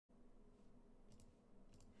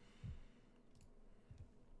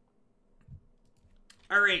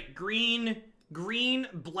All right, green,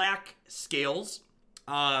 black scales.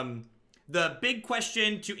 The big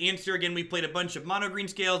question to answer, again, we played a bunch of mono green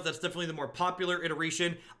scales. That's definitely the more popular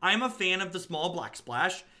iteration. I'm a fan of the small black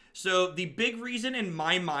splash. So the big reason in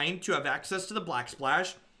my mind to have access to the black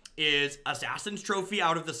splash is Assassin's Trophy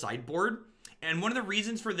out of the sideboard. And one of the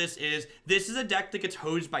reasons for this is a deck that gets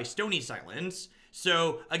hosed by Stony Silence.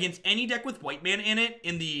 So against any deck with white mana in it,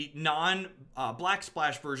 in the non-black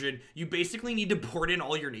splash version, you basically need to board in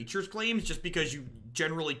all your Nature's Claims just because you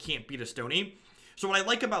generally can't beat a Stony. So what I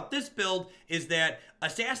like about this build is that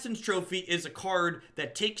Assassin's Trophy is a card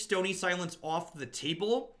that takes Stony Silence off the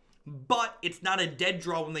table, but it's not a dead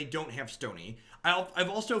draw when they don't have Stony. I've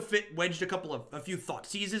also wedged a few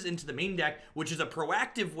Thoughtseizes into the main deck, which is a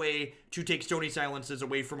proactive way to take Stony Silences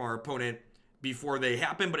away from our opponent before they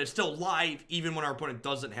happen, but it's still live even when our opponent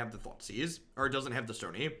doesn't have the Thoughtseize, or doesn't have the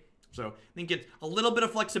Stony. So I think it's a little bit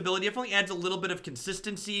of flexibility, definitely adds a little bit of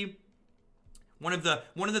consistency. One of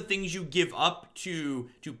the things you give up to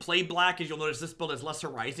play black is you'll notice this build has less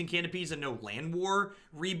Horizon Canopies and no Llanowar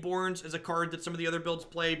Reborns as a card that some of the other builds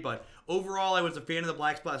play. But overall, I was a fan of the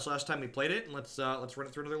black splash last time we played it, and let's run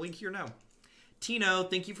it through another link here now. Tino,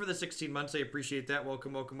 thank you for the 16 months. I appreciate that.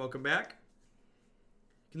 Welcome, welcome, welcome back.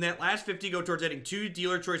 Can that last 50 go towards adding 2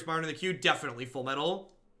 dealer choice modern in the queue? Definitely Full Metal.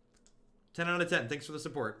 10 out of 10. Thanks for the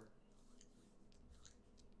support.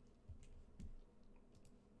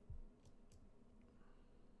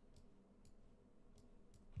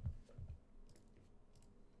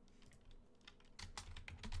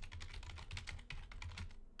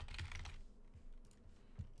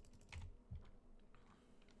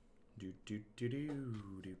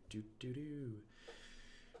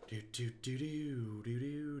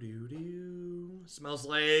 Smells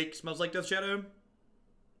like Death Shadow.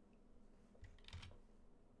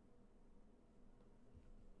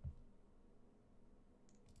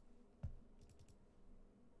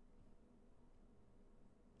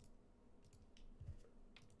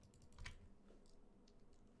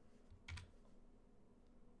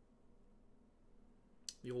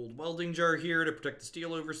 The old Welding Jar here to protect the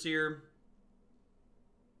Steel Overseer.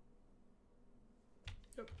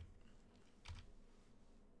 Yep.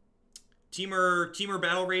 Teamer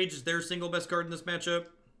Battle Rage is their single best card in this matchup. It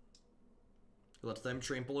lets them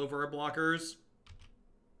trample over our blockers.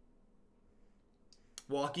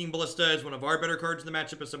 Walking Ballista is one of our better cards in the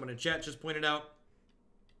matchup, as someone in chat just pointed out.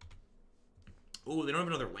 Oh, they don't have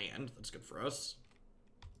another land. That's good for us.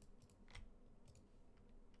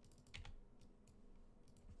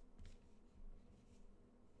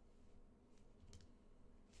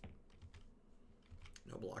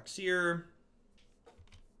 No blocks here.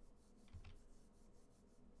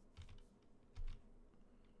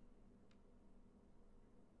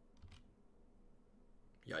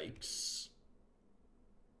 Yikes.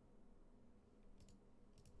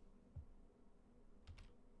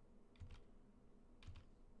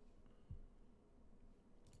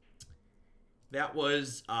 That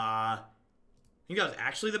was, I think that was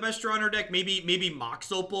actually the best draw in our deck. Maybe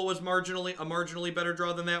Mox Opal was a marginally better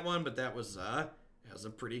draw than that one, but that was a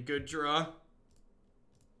pretty good draw.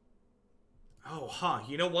 Oh, huh.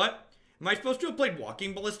 You know what? Am I supposed to have played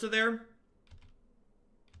Walking Ballista there?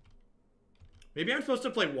 Maybe I'm supposed to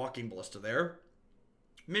play Walking Ballista there.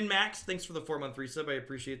 Min-Max, thanks for the 4-month resub. I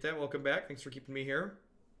appreciate that. Welcome back. Thanks for keeping me here.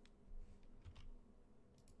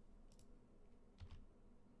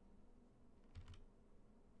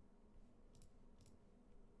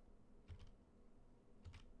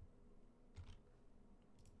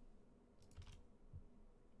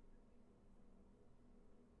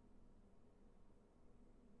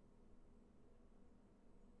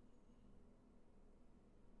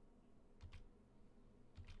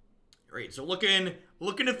 All right, so looking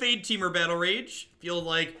to fade Teamer Battle Rage. Feels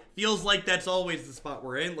like that's always the spot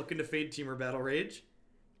we're in. Looking to fade Teamer Battle Rage.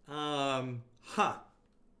 I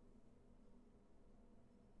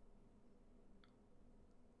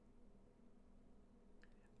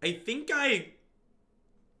think I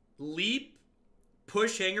leap,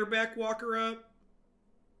 push Hangarback Walker up.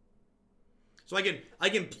 So I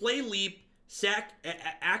can play leap,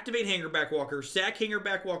 activate Hangarback Walker, sack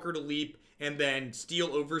Hangarback Walker to leap, and then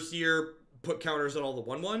Steel Overseer, put counters on all the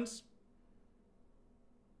 1/1s.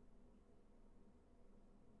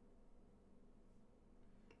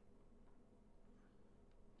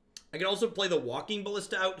 I can also play the Walking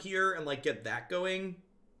Ballista out here and like get that going.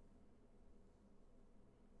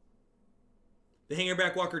 The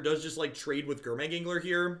Hangarback Walker does just like trade with Gurmag Angler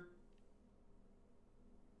here.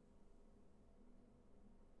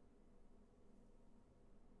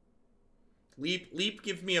 Leap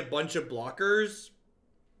gives me a bunch of blockers.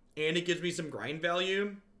 And it gives me some grind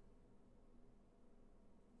value.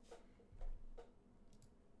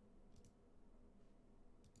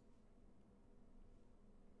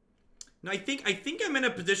 Now I think I'm in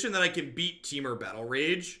a position that I can beat Temur Battle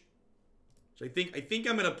Rage. So I think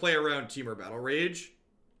I'm gonna play around Temur Battle Rage.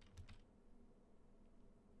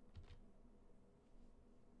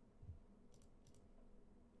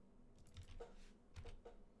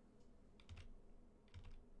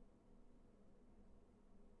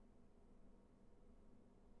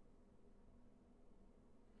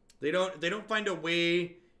 They don't find a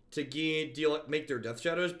way to make their Death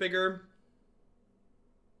Shadows bigger.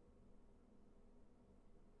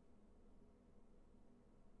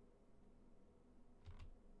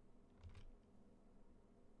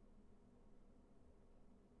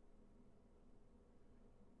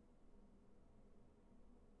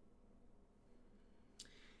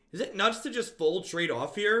 Is it nuts to just full trade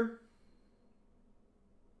off here?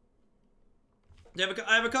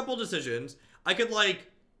 I have a couple decisions. I could like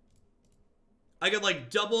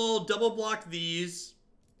double block these.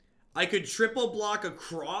 I could triple block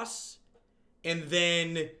across, and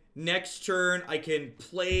then next turn I can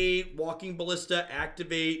play Walking Ballista,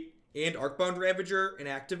 activate, and Arcbound Ravager and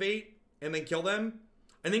activate, and then kill them.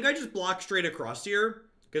 I think I just block straight across here,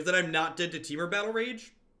 because then I'm not dead to Temur Battle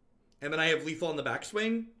Rage, and then I have lethal on the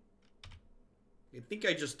backswing. I think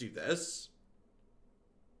I just do this.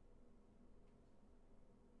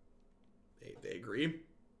 They agree.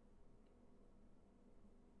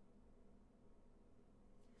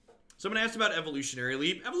 Someone asked about Evolutionary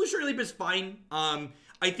Leap. Evolutionary Leap is fine. I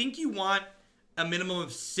think you want a minimum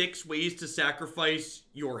of 6 ways to sacrifice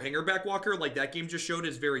your Hangarback Walker, like that game just showed,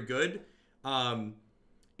 is very good. And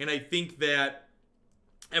I think that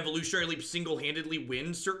Evolutionary Leap single-handedly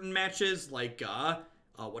wins certain matches, like,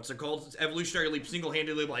 what's it called? Evolutionary Leap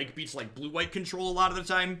single-handedly, like, beats, like, blue-white control a lot of the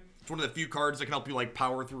time. It's one of the few cards that can help you, like,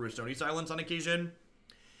 power through a Stony Silence on occasion.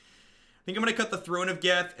 I think I'm going to cut the Throne of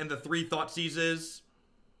Geth and the 3 Thoughtseizes.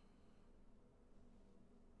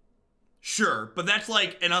 Sure, but that's,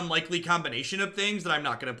 like, an unlikely combination of things that I'm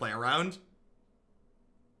not going to play around.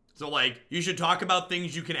 So, like, you should talk about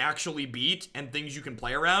things you can actually beat and things you can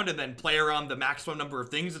play around, and then play around the maximum number of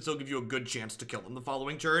things that still give you a good chance to kill them the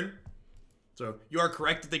following turn. So, you are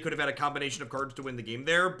correct that they could have had a combination of cards to win the game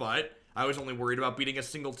there, but I was only worried about beating a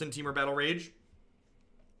singleton Temur Battle Rage.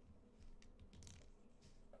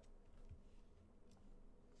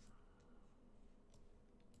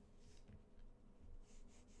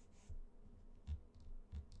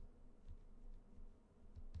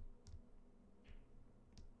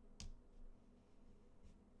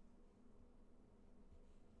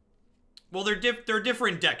 Well, they're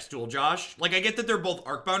different decks, Dual Josh. Like, I get that they're both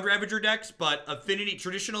Arcbound Ravager decks, but Affinity,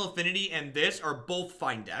 traditional Affinity, and this are both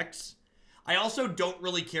fine decks. I also don't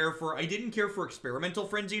really care for... I didn't care for Experimental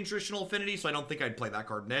Frenzy and traditional Affinity, so I don't think I'd play that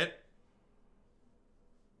card in it.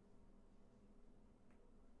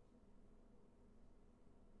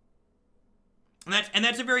 And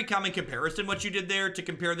that's a very common comparison, what you did there, to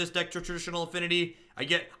compare this deck to traditional Affinity. I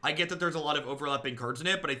get that there's a lot of overlapping cards in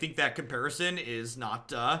it, but I think that comparison is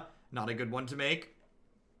not a good one to make.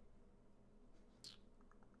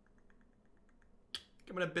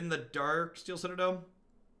 I'm gonna bin the Darksteel Citadel.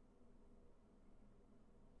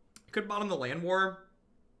 I could bottom the Llanowar.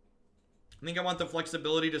 I think I want the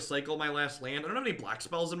flexibility to cycle my last land. I don't have any black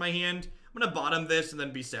spells in my hand. I'm gonna bottom this and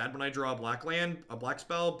then be sad when I draw a black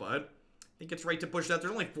spell, but I think it's right to push that.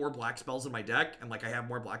 There's only 4 black spells in my deck, and like I have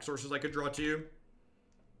more black sources I could draw to.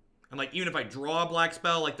 And like even if I draw a black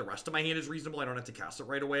spell, like the rest of my hand is reasonable. I don't have to cast it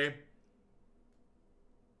right away.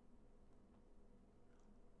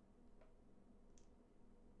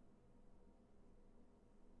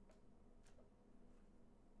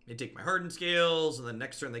 They take my Hardened Scales, and then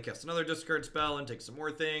next turn they cast another discard spell and take some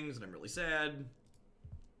more things, and I'm really sad.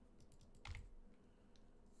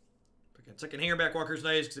 Second Hangarback Walker's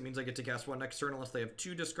nice, because it means I get to cast 1 next turn unless they have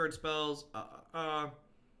 2 discard spells.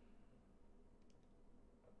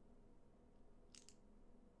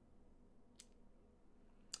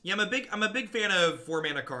 Yeah, I'm a big fan of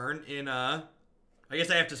 4-mana Karn in, I guess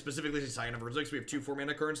I have to specifically say Scion of Urza, because we have 2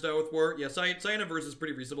 4-mana Karns now with War. Yeah, Scion of Urza is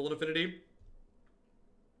pretty reasonable in Affinity.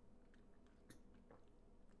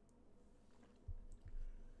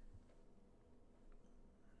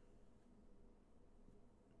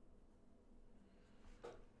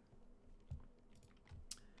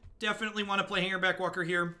 Definitely want to play Hangarback Walker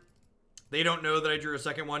here. They don't know that I drew a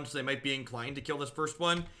second one, so they might be inclined to kill this first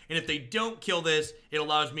one. And if they don't kill this, it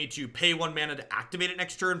allows me to pay 1 mana to activate it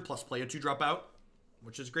next turn, plus play a 2-drop out,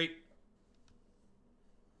 which is great.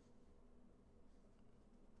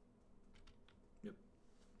 Yep.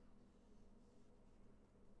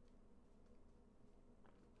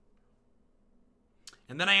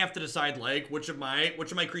 And then I have to decide, like, which of my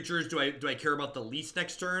creatures do I care about the least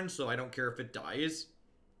next turn, so I don't care if it dies.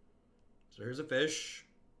 So here's a fish.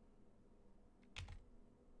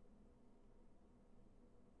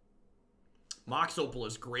 Mox Opal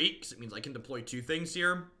is great, because it means I can deploy 2 things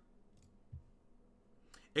here.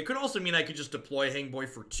 It could also mean I could just deploy Hangboy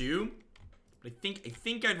for 2. But I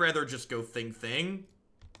think I'd rather just go thing.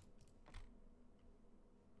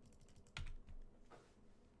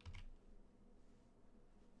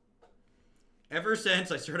 Ever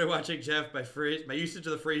since I started watching Jeff, my usage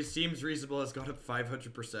of the phrase seems reasonable has gone up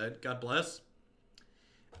 500%. God bless.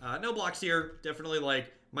 No blocks here. Definitely,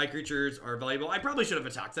 like, my creatures are valuable. I probably should have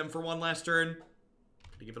attacked them for 1 last turn.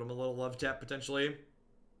 To give them a little love tap, potentially.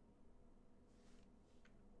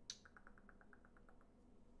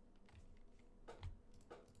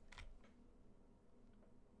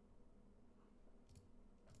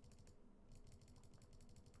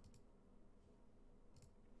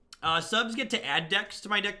 Subs get to add decks to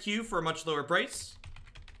my deck queue for a much lower price.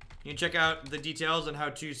 You can check out the details on how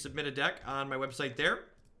to submit a deck on my website there.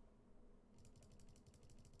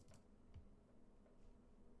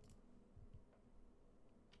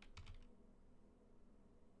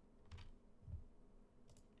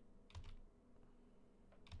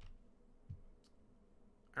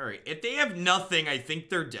 Alright, if they have nothing, I think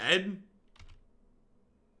they're dead.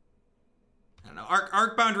 I don't know.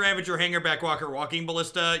 Arcbound Ravager, Hangarback Walker, Walking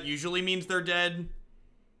Ballista usually means they're dead.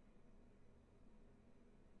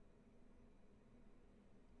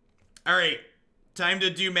 Alright, time to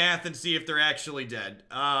do math and see if they're actually dead.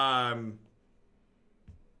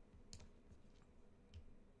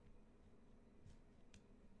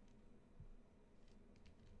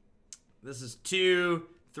 This is 2,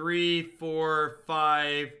 3, 4,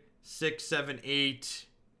 5, 6, 7, 8,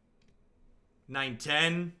 9,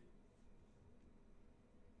 10.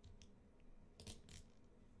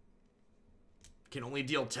 Can only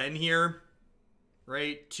deal 10 here.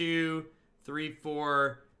 Right? 2, 3,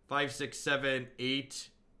 4, 5, 6, 7, 8,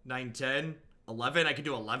 9, 10. 11. I can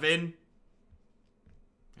do 11.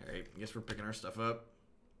 Alright, I guess we're picking our stuff up.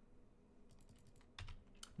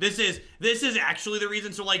 This is actually the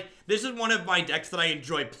reason. So, like, this is one of my decks that I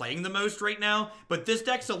enjoy playing the most right now. But this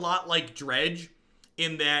deck's a lot like Dredge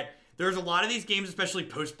in that there's a lot of these games, especially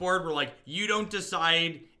post-board, where, like, you don't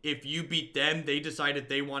decide if you beat them. They decide if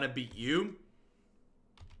they want to beat you.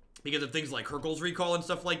 Because of things like Hurkyl's Recall and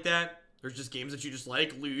stuff like that. There's just games that you just,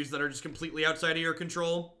 like, lose that are just completely outside of your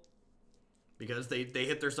control. Because they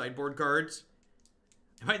hit their sideboard cards.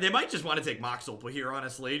 They might just want to take Mox Opal here,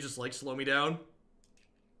 honestly. Just, like, slow me down.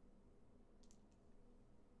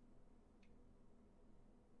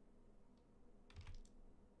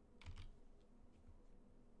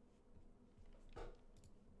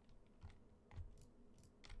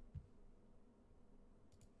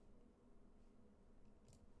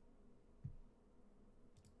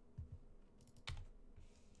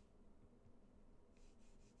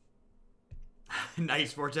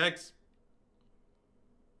 Nice, Vortex.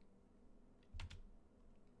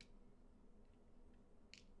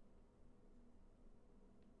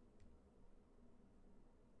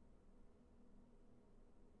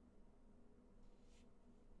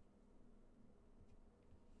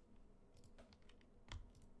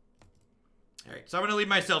 Alright, so I'm going to leave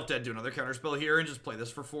myself dead to another counterspell here and just play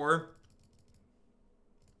this for 4.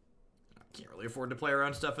 I can't really afford to play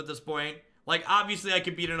around stuff at this point. Like, obviously, I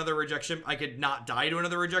could beat another rejection. I could not die to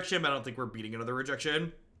another rejection, but I don't think we're beating another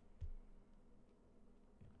rejection.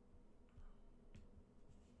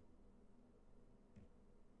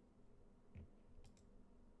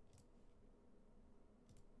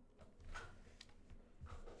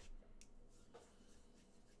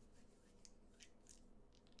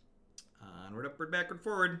 Onward, upward, backward,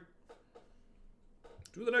 forward.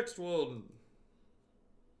 To the next one.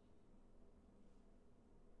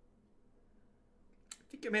 I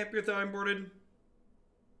think I'm happy with how I'm boarded.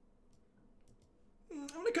 I'm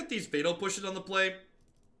going to cut these Fatal Pushes on the play.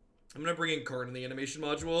 I'm going to bring in Karn in the animation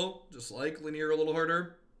module. Just like linear a little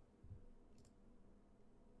harder.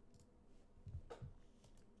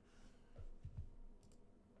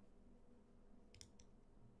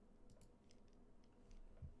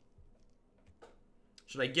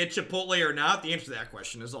 Should I get Chipotle or not? The answer to that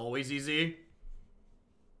question is always easy.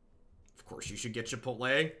 Of course you should get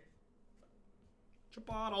Chipotle.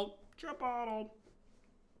 Chipotle. Chipotle.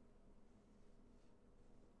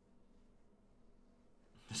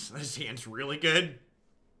 This hand's really good.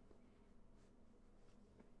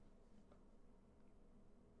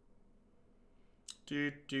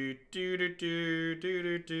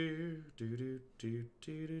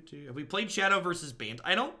 Have we played Shadow versus Bant?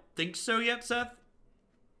 I don't think so yet, Seth.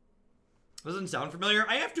 Doesn't sound familiar.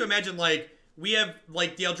 I have to imagine, like, we have,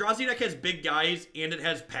 like, the Eldrazi deck has big guys, and it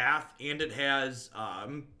has Path, and it has,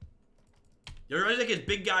 the Eldrazi deck has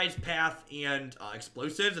big guys, Path, and,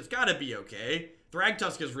 explosives. It's gotta be okay.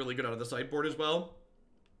 Thragtusk is really good out of the sideboard as well.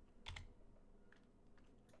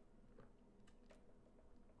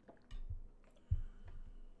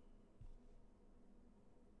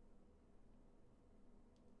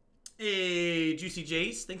 Hey, Juicy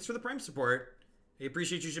Jace, thanks for the Prime support. I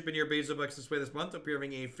appreciate you shipping your Bezo bucks this way this month. Hope you're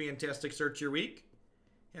having a fantastic start to your week.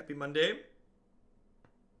 Happy Monday.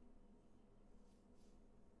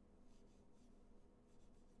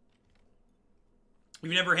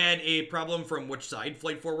 You've never had a problem from which side,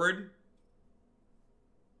 Flight Forward?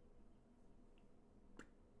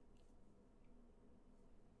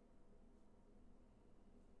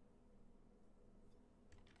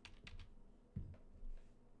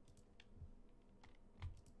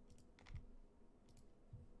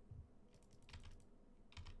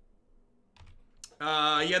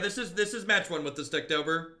 Yeah, this is match 1 with this deck,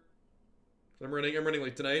 Dober. I'm running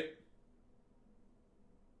late tonight.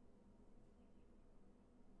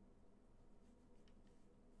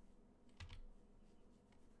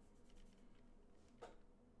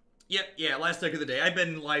 Yep, yeah, last deck of the day. I've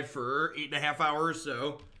been live for 8.5 hours,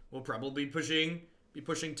 so we'll probably be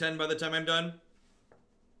pushing 10 by the time I'm done.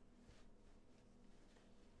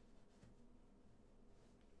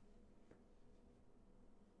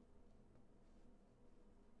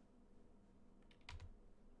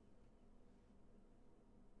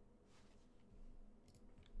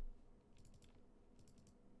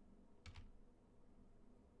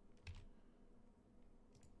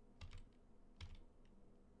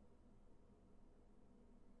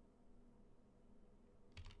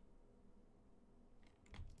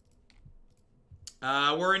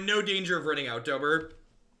 We're in no danger of running out, Dober.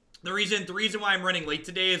 The reason why I'm running late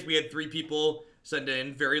today is we had 3 people send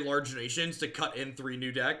in very large donations to cut in 3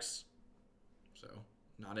 new decks. So,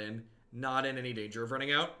 not in any danger of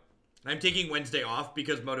running out. I'm taking Wednesday off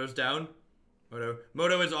because Moto's down.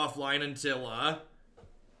 Moto is offline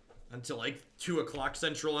until like 2 o'clock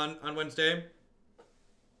Central on Wednesday.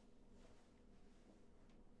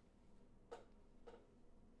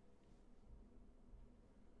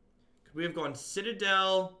 We have gone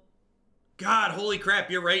Citadel. God, holy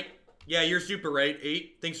crap, you're right. Yeah, you're super right.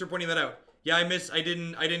 8. Thanks for pointing that out. Yeah, I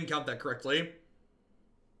didn't count that correctly.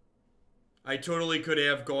 I totally could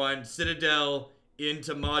have gone Citadel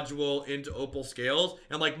into Module into Opal Scales.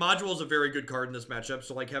 And like Module is a very good card in this matchup,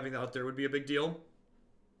 so like having that out there would be a big deal.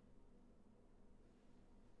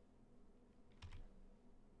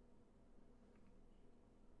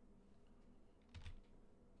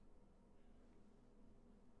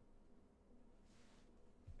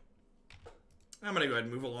 I'm going to go ahead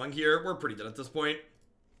and move along here. We're pretty dead at this point.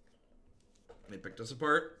 They picked us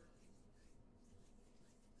apart.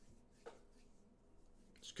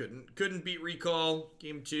 Just couldn't beat Recall.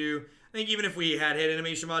 Game 2. I think even if we had hit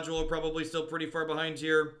Animation Module, we're probably still pretty far behind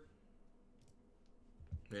here.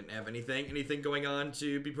 Didn't have anything going on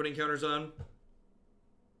to be putting counters on.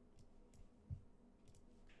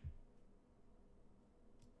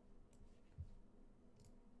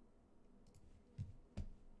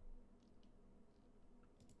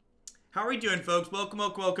 How are we doing, folks?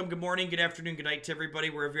 Welcome. Good morning, good afternoon, good night to everybody,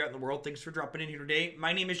 wherever you're at in the world. Thanks for dropping in here today.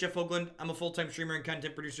 My name is Jeff Hoagland. I'm a full-time streamer and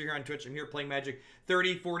content producer here on Twitch. I'm here playing Magic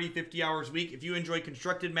 30, 40, 50 hours a week. If you enjoy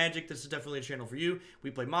constructed Magic, this is definitely a channel for you.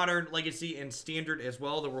 We play Modern, Legacy, and Standard as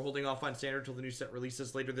well, though we're holding off on Standard until the new set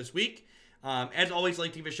releases later this week. As always, I'd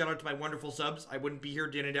like to give a shout out to my wonderful subs. I wouldn't be here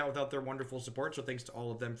day in and out without their wonderful support, so thanks to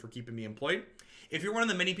all of them for keeping me employed. If you're one of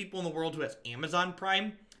the many people in the world who has Amazon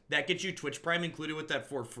Prime, that gets you Twitch Prime included with that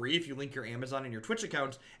for free if you link your Amazon and your Twitch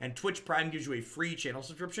accounts. And Twitch Prime gives you a free channel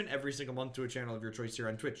subscription every single month to a channel of your choice here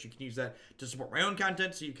on Twitch. You can use that to support my own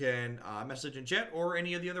content, so you can message and chat, or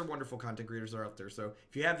any of the other wonderful content creators that are out there. So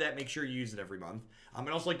if you have that, make sure you use it every month. I'd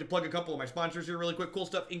also like to plug a couple of my sponsors here really quick.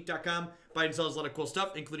 CoolStuffInc.com. Buy and sells a lot of cool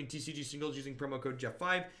stuff, including TCG singles using promo code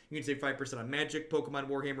Jeff5. You can save 5% on Magic, Pokemon,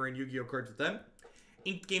 Warhammer, and Yu-Gi-Oh cards with them.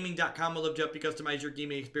 InkGaming.com will help you customize your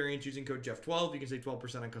gaming experience using code Jeff12. You can save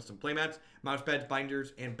 12% on custom playmats, mousepads,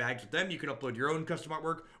 binders, and bags with them. You can upload your own custom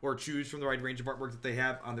artwork or choose from the wide range of artwork that they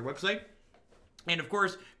have on their website. And of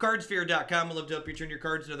course, Cardsphere.com will love to help you turn your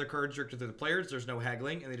cards and other cards directly to the players. There's no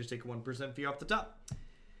haggling, and they just take a 1% fee off the top.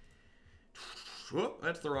 Whoop,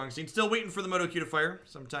 that's the wrong scene. Still waiting for the Moto queue to fire.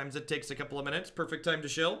 Sometimes it takes a couple of minutes. Perfect time to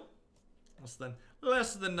shill.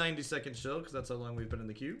 Less than 90 seconds shill, because that's how long we've been in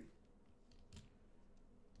the queue.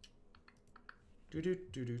 Stingy,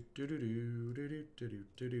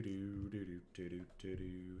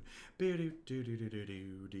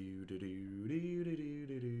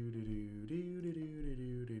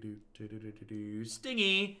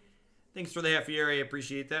 thanks for the half year. I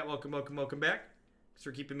appreciate that. Welcome, welcome, welcome back. Thanks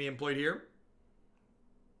for keeping me employed here.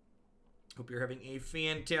 Hope you're having a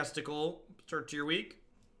fantastical start to your week.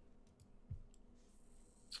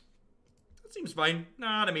 That seems fine.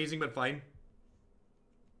 Not amazing, but fine.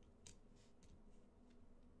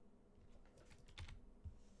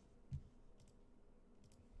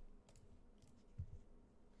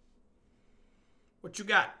 What you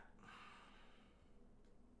got?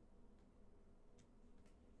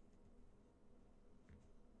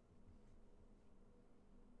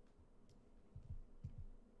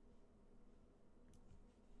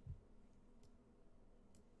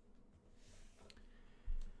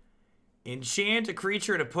 Enchant a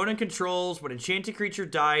creature an opponent controls. When enchanted creature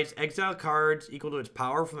dies, exile cards equal to its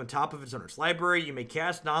power from the top of its owner's library. You may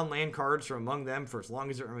cast non-land cards from among them for as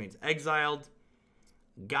long as it remains exiled.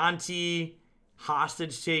 Gonti,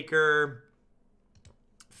 Hostage Taker,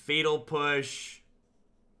 Fatal Push.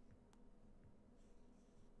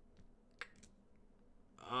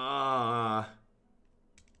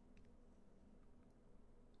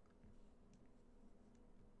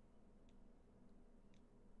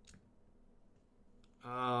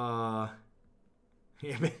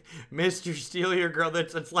 Yeah, Mr. Steal Your Girl.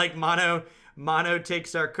 It's like mono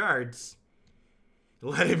takes our cards.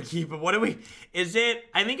 Let him keep them. What do we... Is it...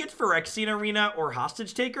 I think it's Phyrexian Arena or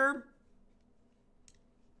Hostage Taker.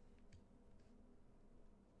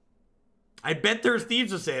 I bet there's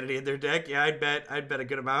Thieves of Sanity in their deck. Yeah, I'd bet a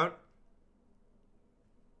good amount.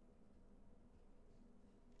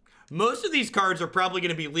 Most of these cards are probably going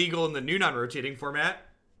to be legal in the new non-rotating format.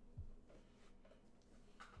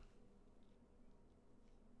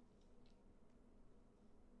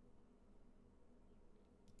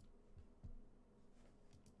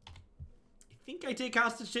 I think I take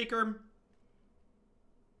Hostage Taker.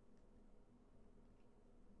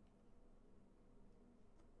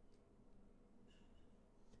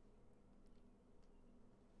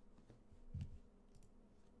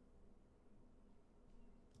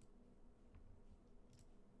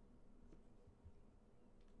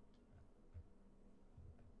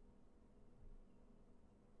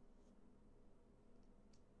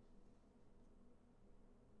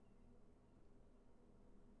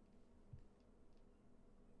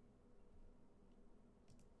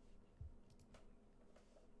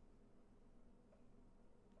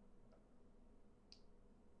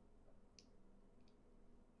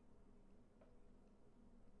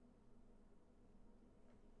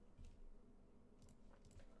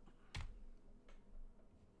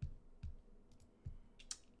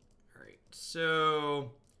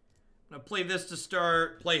 So, I'm going to play this to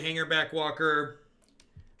start, play Hangarback Walker.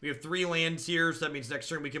 We have 3 lands here, so that means next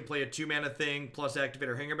turn we can play a 2-mana thing, plus activate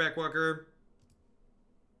our Hangarback Walker.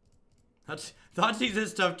 Thoughtseize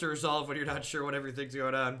is tough to resolve when you're not sure what everything's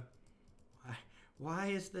going on. Why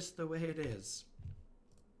is this the way it is?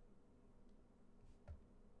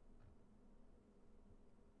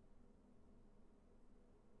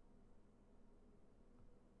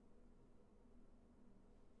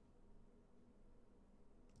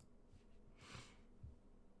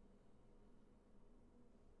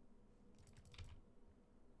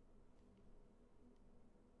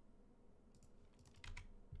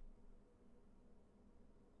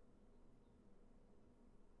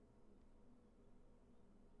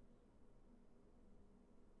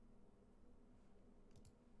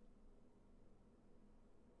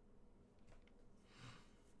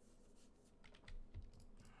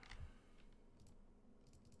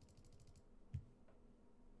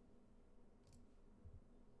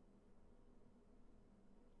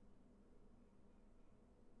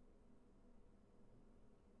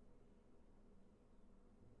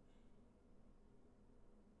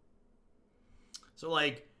 So,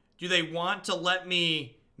 like, do they want to let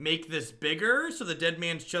me make this bigger so the Dead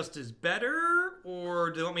Man's Chest is better?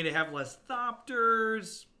 Or do they want me to have less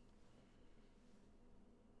Thopters?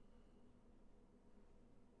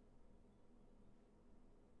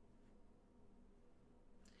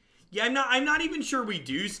 Yeah, I'm not even sure we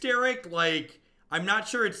do Steric. Like, I'm not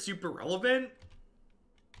sure it's super relevant.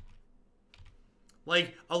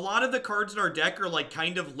 Like, a lot of the cards in our deck are, like,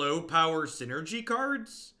 kind of low-power synergy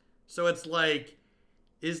cards. So it's like...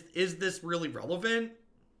 Is this really relevant?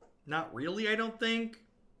 Not really, I don't think.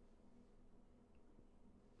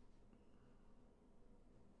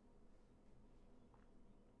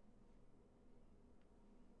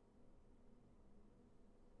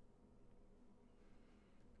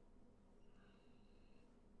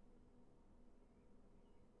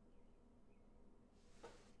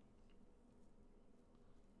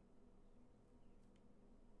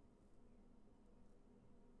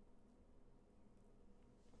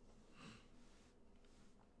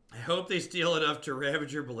 I hope they steal enough to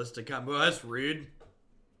Ravager Ballista combo. That's rude.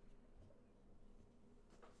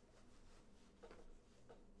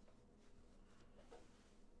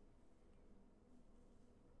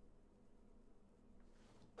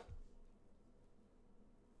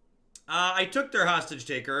 I took their hostage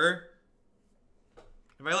taker.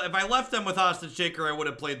 If I left them with hostage taker, I would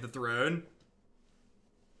have played the throne.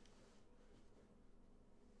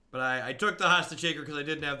 But I took the hostage taker because I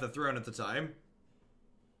didn't have the throne at the time.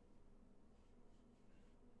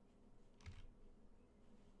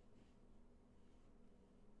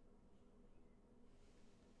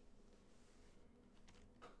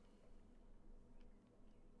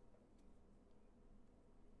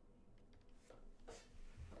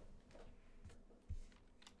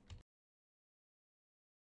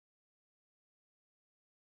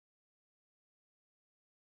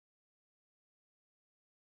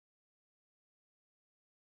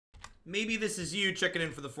 Maybe this is you checking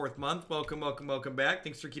in for the 4th month. Welcome, welcome, welcome back.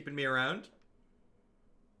 Thanks for keeping me around.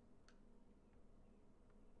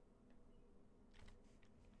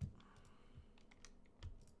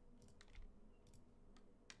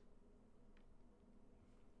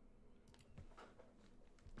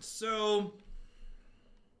 So,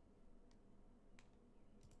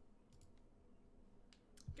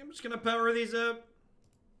 I'm just gonna power these up.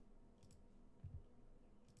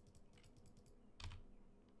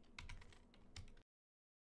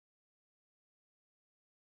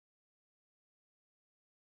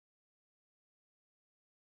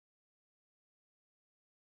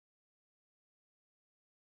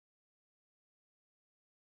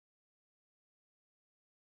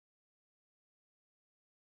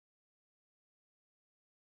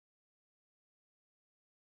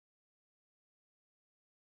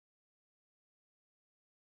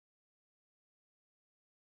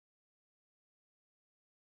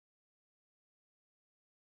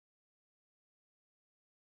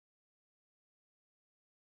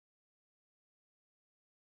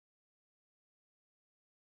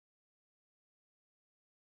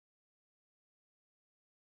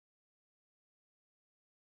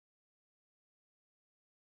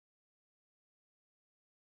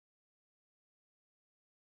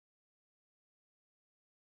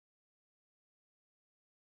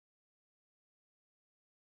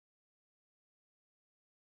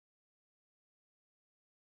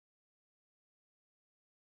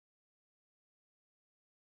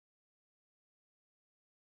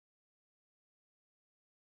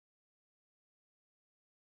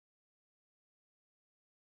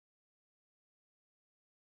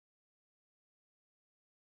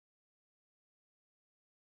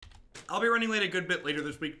 I'll be running late a good bit later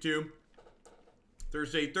this week, too.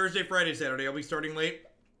 Thursday, Friday, Saturday, I'll be starting late.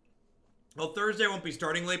 Well, Thursday I won't be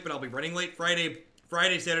starting late, but I'll be running late. Friday,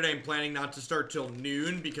 Saturday, I'm planning not to start till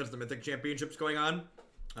noon because the Mythic Championship's going on.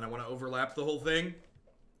 And I want to overlap the whole thing.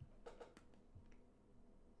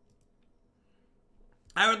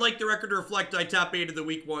 I would like the record to reflect I top 8 of the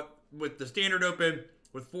week one with the standard open,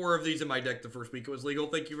 with 4 of these in my deck the first week it was legal.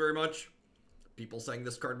 Thank you very much. People saying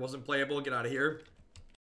this card wasn't playable, get out of here.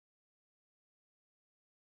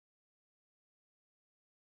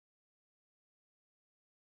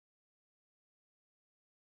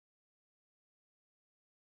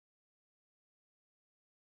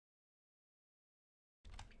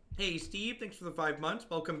 Hey, Steve, thanks for the 5 months.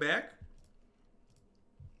 Welcome back.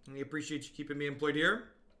 I appreciate you keeping me employed here.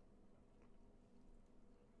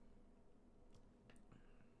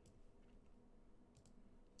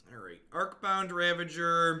 All right, Arcbound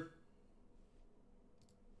Ravager.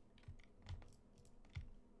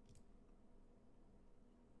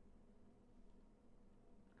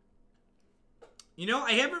 You know,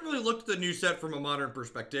 I haven't really looked at the new set from a modern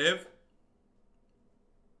perspective.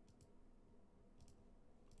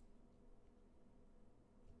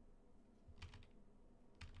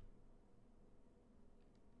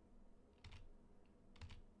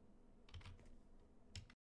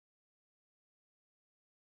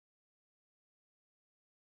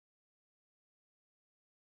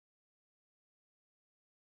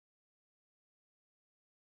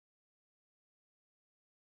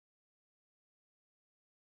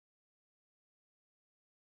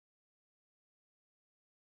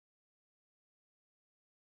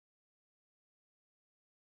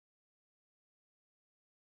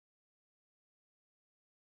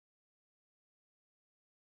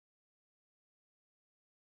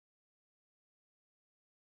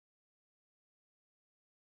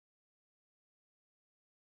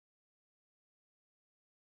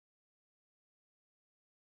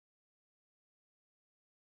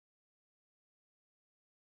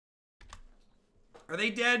 Are they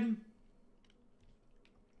dead?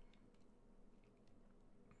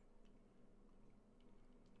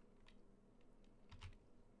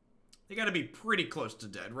 They gotta be pretty close to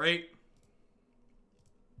dead, right?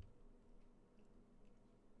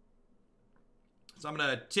 So I'm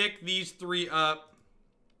gonna tick these 3 up.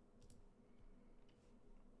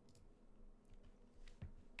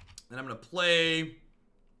 Then I'm gonna play...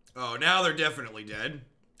 Oh, now they're definitely dead.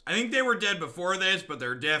 I think they were dead before this, but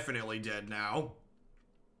they're definitely dead now.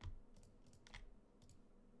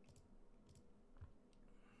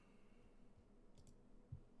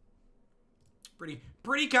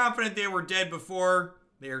 Pretty confident they were dead before.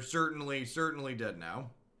 They are certainly dead now.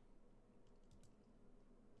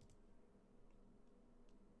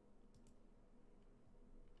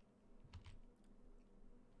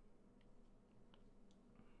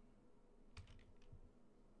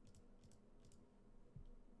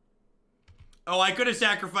 Oh, I could have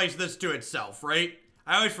sacrificed this to itself, right?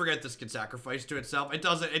 I always forget this can sacrifice to itself. It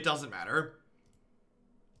doesn't matter.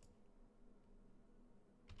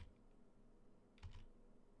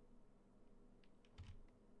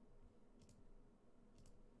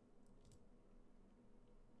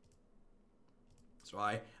 So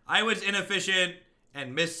I was inefficient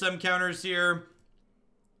and missed some counters here.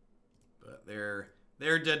 But they're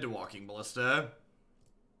dead to Walking Ballista.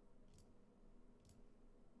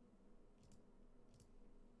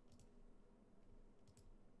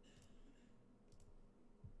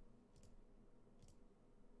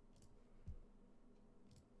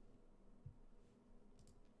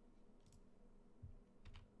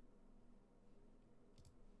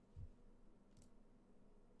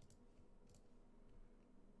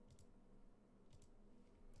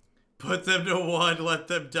 Put them to 1, let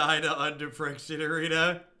them die to Undefriction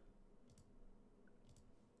Arena.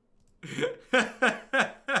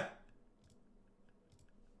 I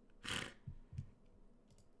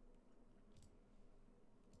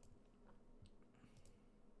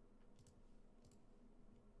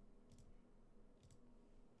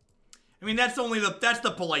mean, that's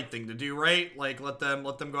the polite thing to do, right? Like, let them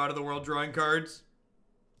go out of the world drawing cards.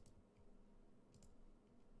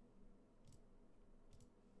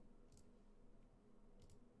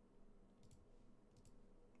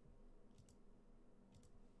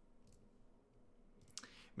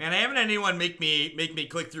 Man, I haven't had anyone make me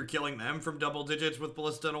click through killing them from double digits with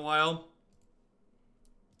Ballista in a while.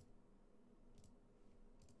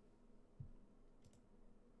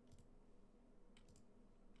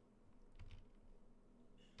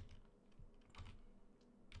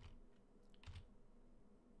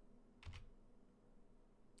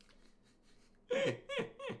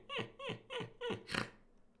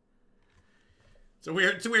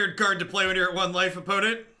 It's a weird card to play when you're at 1 life,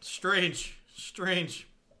 opponent. Strange.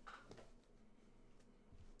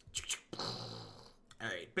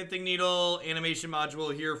 Alright, Pithing Needle, animation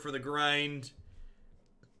module here for the grind.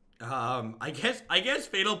 I guess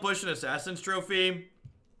Fatal Push and Assassin's Trophy.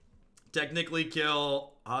 Technically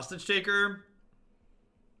kill Hostage Taker.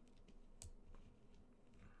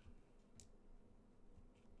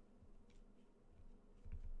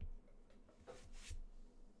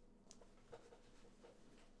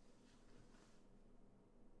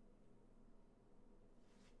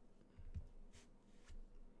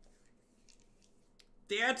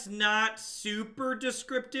 That's not super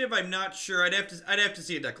descriptive. I'm not sure. I'd have to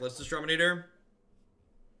see a deck list, Destruminator.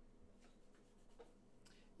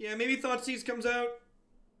 Yeah, maybe Thoughtseize comes out.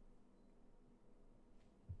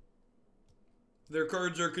 Their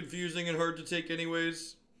cards are confusing and hard to take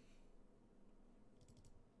anyways.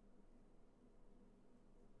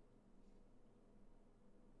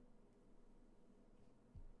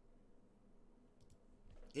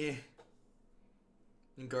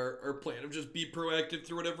 I think our plan of just be proactive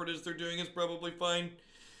through whatever it is they're doing is probably fine.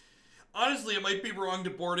 Honestly, it might be wrong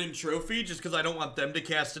to board in Trophy just because I don't want them to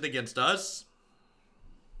cast it against us.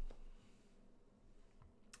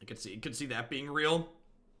 I could see that being real.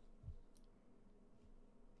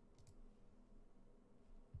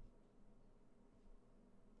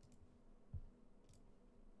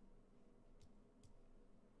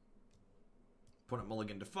 Opponent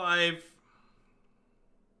mulligan to 5.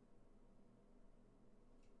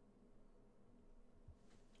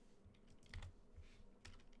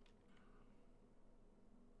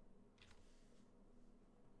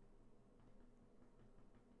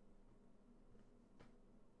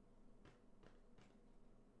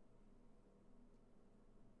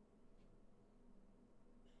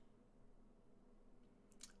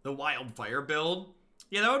 The Wildfire build.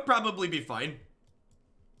 Yeah, that would probably be fine.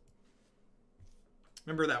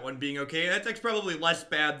 Remember that one being okay. That deck's probably less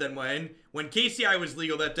bad than when KCI was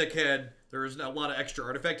legal, that deck there was a lot of extra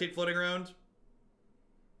artifact hate floating around.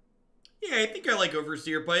 Yeah, I think I like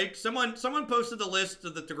Overseer Pike. Someone posted the list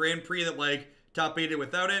of the Grand Prix that, like, top 8'd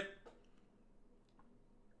without it.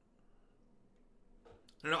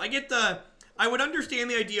 I don't know. I would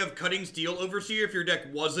understand the idea of cutting Steel Overseer if your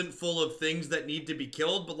deck wasn't full of things that need to be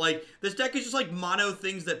killed, but like this deck is just like mono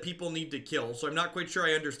things that people need to kill, so I'm not quite sure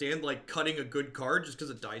I understand like cutting a good card just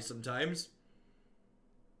because it dies sometimes.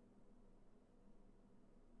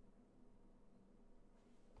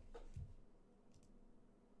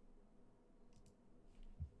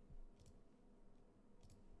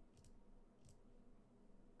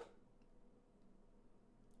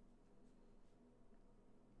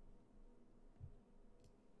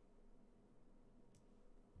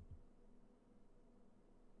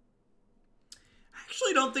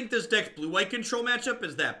 Actually don't think this deck's blue-white control matchup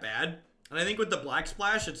is that bad. And I think with the black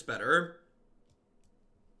splash, it's better.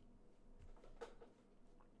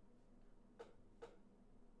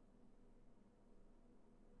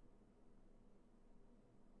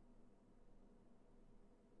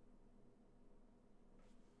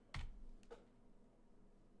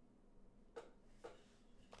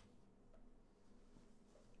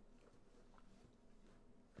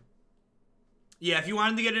 Yeah, if you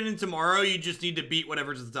wanted to get it in tomorrow, you just need to beat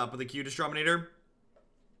whatever's at the top of the queue, Destruminator.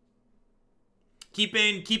 Keep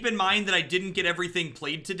in mind that I didn't get everything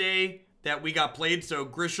played today that we got played. So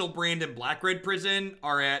Grishelbrand and Black Red Prison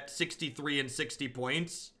are at 63 and 60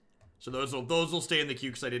 points. So those will stay in the queue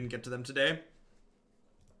because I didn't get to them today.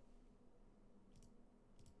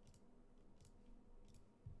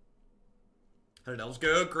 How did Elves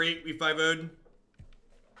go? Great, we 5-0'd.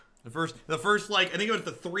 The first, like, I think it was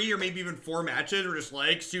the 3 or maybe even 4 matches were just,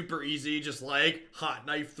 like, super easy. Just, like, hot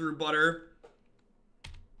knife through butter.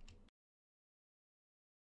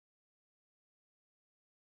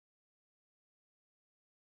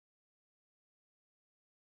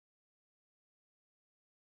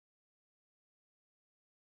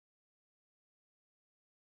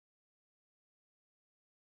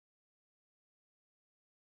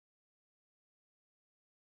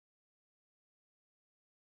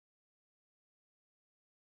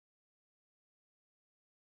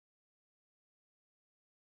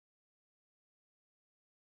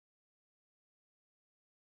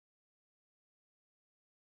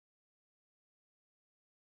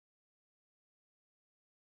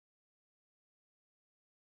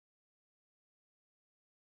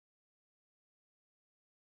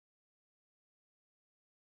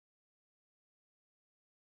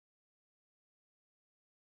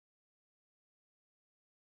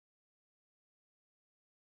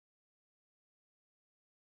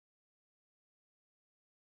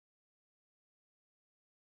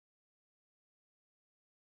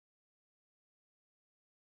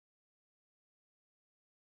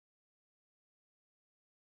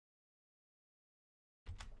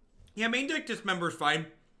 Yeah, main deck dismember's fine.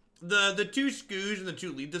 The 2 Skoos and the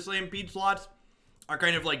 2 Lead the Stampede slots are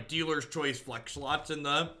kind of like dealer's choice flex slots in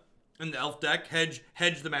the elf deck. Hedge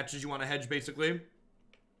the matches you want to hedge, basically.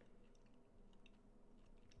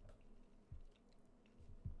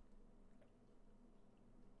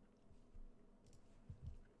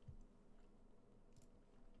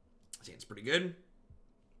 See, it's pretty good.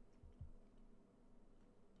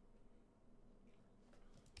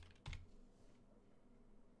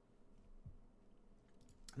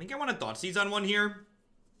 I think I want a Thoughtseize on one here.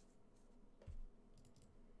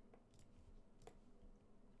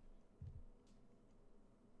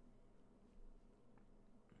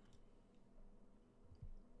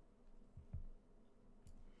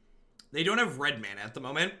 They don't have red mana at the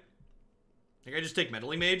moment. I think I just take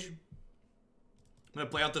Meddling Mage. I'm going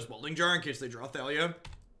to play out this Welding Jar in case they draw Thalia.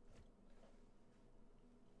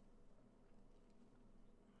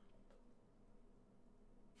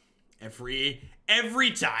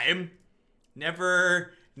 Every time.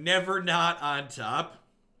 Never not on top.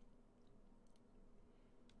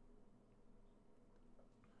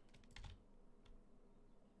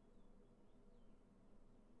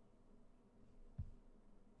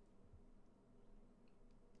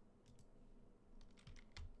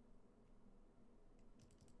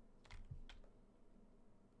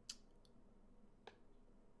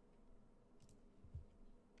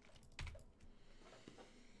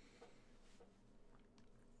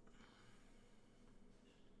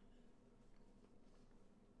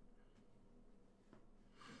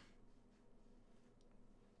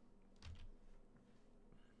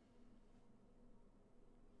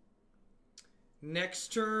 Next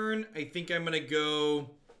turn, I think I'm going to go...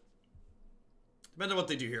 Depends on what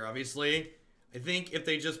they do here, obviously. I think if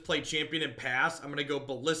they just play Champion and pass, I'm going to go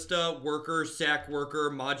Ballista, Worker, Sack Worker,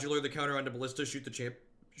 Modular the counter onto Ballista, shoot the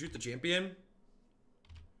Champion.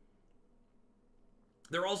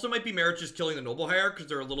 There also might be merit just killing the Noble Hire because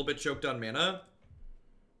they're a little bit choked on mana.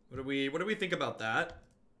 What do we think about that?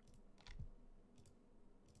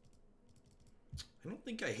 I don't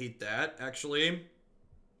think I hate that, actually.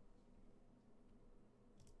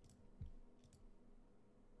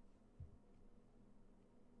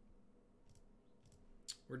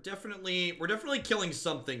 We're definitely killing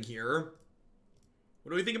something here.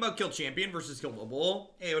 What do we think about Kill Champion versus Kill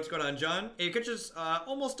Noble? Hey, what's going on, John? Hey, Kutch is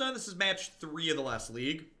almost done. This is match 3 of the last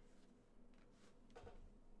league.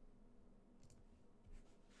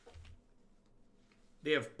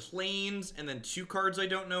 They have Plains and then 2 cards I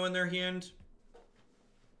don't know in their hand.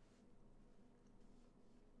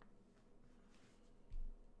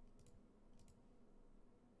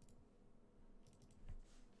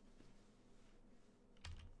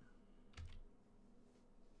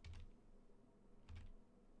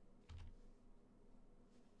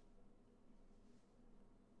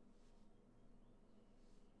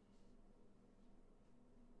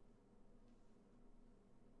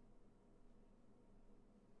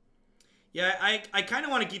 Yeah, I kind of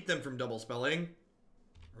want to keep them from double spelling.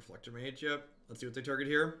 Reflector Mage, yep. Let's see what they target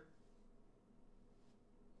here.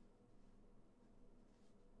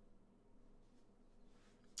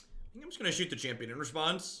 I think I'm just going to shoot the champion in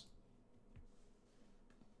response.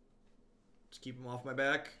 Just keep him off my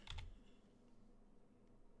back.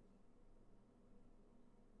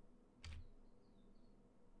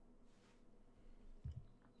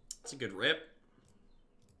 It's a good rip.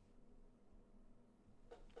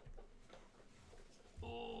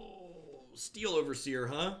 Steel Overseer,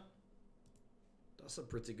 huh? That's a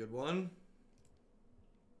pretty good one.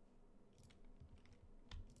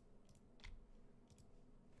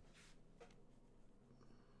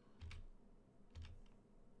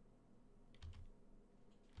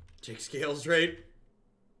 Take Scales, right?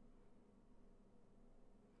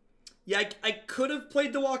 Yeah, I could have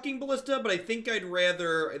played the Walking Ballista, but I think I'd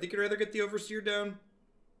rather get the Overseer down.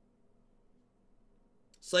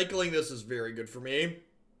 Cycling this is very good for me.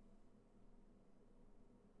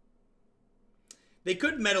 They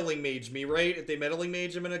could Meddling Mage me, right? If they Meddling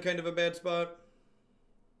Mage, I'm in a kind of a bad spot.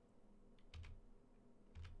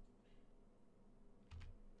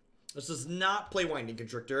 This does not play Winding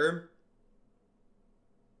Constrictor.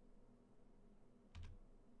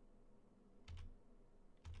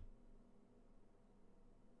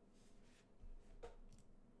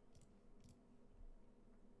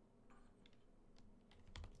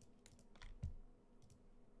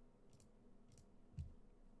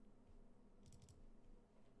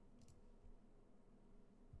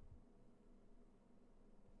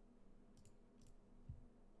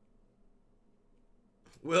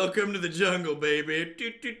 Welcome to the jungle, baby.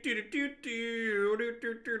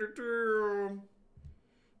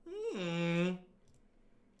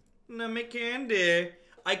 Nummy candy.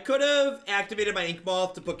 I could have activated my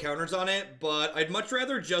Inkmoth to put counters on it, but I'd much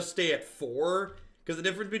rather just stay at 4, because the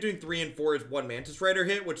difference between 3 and 4 is 1 Mantis Rider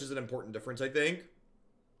hit, which is an important difference, I think.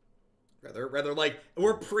 Rather like,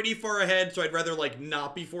 we're pretty far ahead, so I'd rather, like,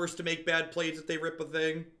 not be forced to make bad plays if they rip a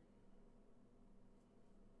thing.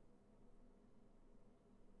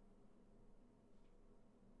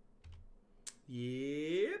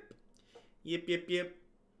 Yep. Yep.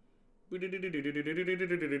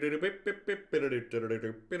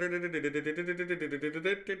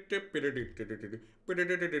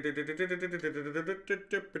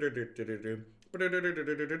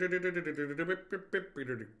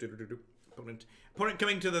 Opponent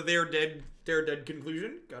coming to the they're dead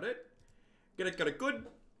conclusion. Got it. Got it good.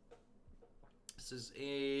 This is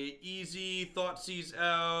a easy Thoughtseize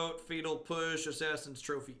out, Fatal Push, Assassin's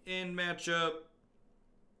Trophy in matchup.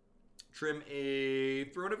 Trim a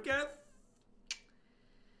Throne of Geth.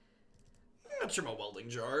 I'm not sure about Welding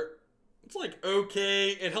Jar. It's like okay.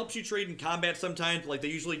 It helps you trade in combat sometimes, but like they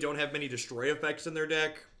usually don't have many destroy effects in their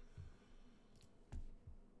deck.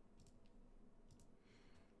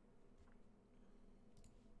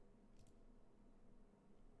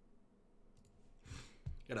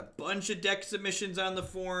 Got a bunch of deck submissions on the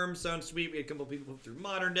forum. Sounds sweet. We had a couple people through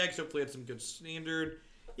modern decks. Hopefully had some good standard.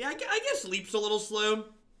 Yeah, I guess Leap's a little slow.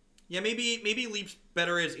 Yeah, maybe Leap's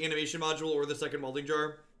better as animation module or the second Welding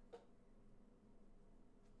Jar.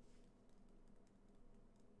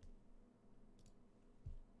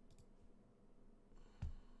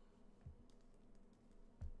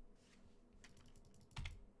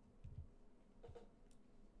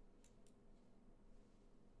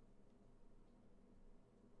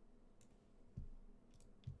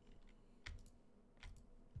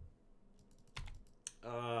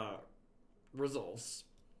 Results.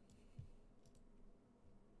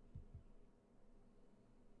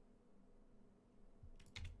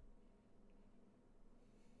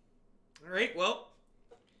 All right, well,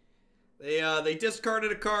 they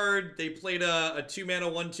discarded a card. They played a 2-mana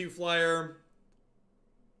 1/2 flyer.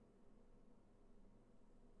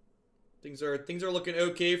 Things are looking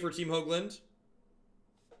okay for Team Hoagland.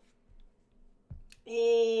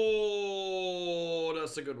 Oh,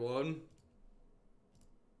 that's a good one.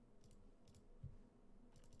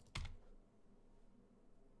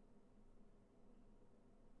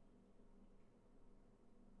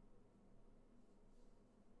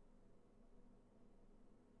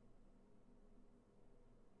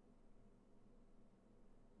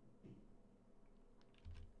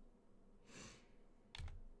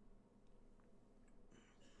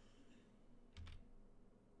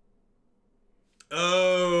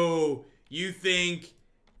 Oh, you think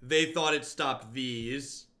they thought it stopped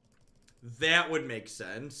these? That would make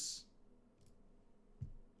sense.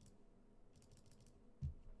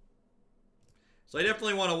 So I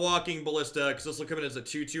definitely want a Walking Ballista, because this will come in as a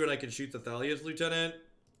 2-2 and I can shoot the Thalia's Lieutenant.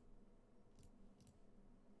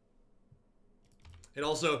 It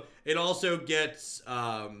also gets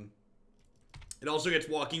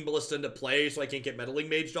Walking Ballista into play, so I can't get Meddling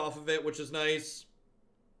Maged off of it, which is nice.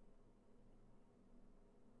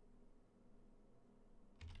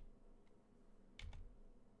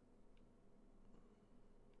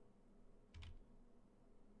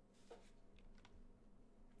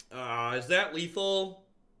 Is that lethal?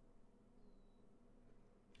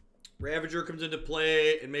 Ravager comes into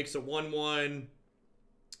play and makes a 1/1.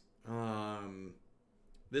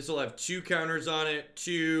 This will have 2 counters on it.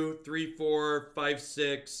 2, 3, 4, 5,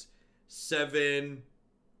 6, 7.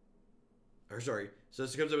 Or sorry. So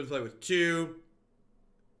this comes up into play with 2.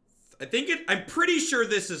 I'm pretty sure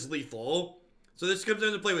this is lethal. So this comes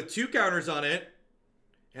into play with 2 counters on it.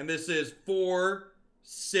 And this is 4,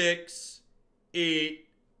 6, 8,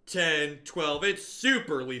 10, 12. It's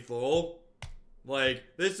super lethal. Like,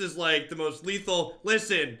 this is like the most lethal.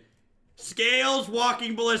 Listen, Scales,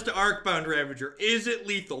 Walking Ballista, Arcbound Ravager. Is it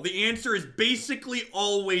lethal? The answer is basically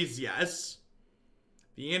always yes.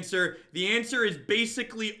 The answer is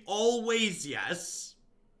basically always yes.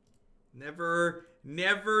 Never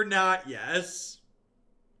not yes.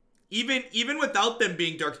 Even without them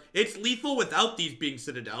being darks, it's lethal without these being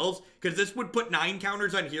citadels, because this would put 9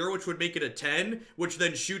 counters on here, which would make it a 10, which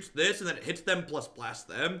then shoots this, and then it hits them plus blasts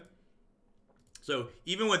them. So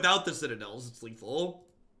even without the citadels, it's lethal.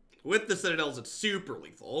 With the citadels, it's super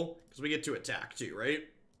lethal, because we get to attack too, right?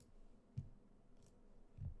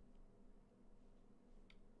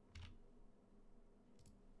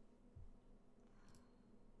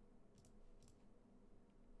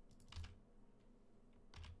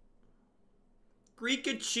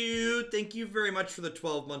 Greekachu, thank you very much for the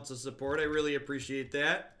 12 months of support. I really appreciate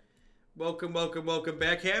that. Welcome, welcome, welcome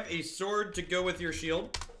back. Have a sword to go with your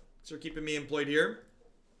shield. So keeping me employed here.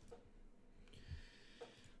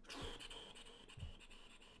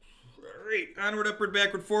 Alright, onward, upward,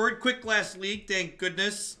 backward, forward. Quick glass leak, thank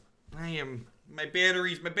goodness. My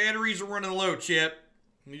batteries are running low, chat.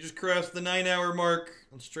 We just crossed the 9-hour mark.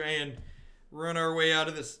 Let's try and run our way out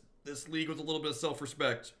of this league with a little bit of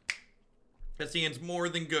self-respect. Scion's more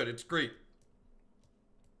than good. It's great.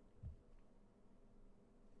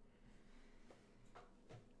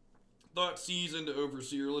 Thoughtseize into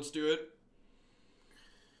Overseer. Let's do it.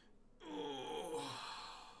 Oh.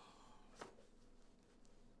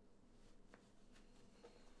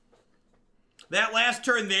 That last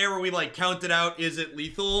turn there where we like counted out, is it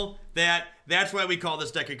lethal? That's why we call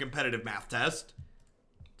this deck a competitive math test.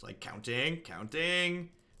 It's like counting.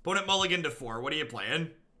 Opponent mulligan to 4. What are you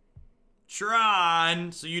playing?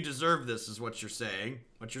 Tron, so you deserve this, is what you're saying.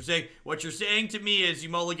 What you're saying to me is you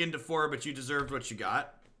mulliganed to 4, but you deserved what you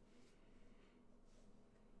got.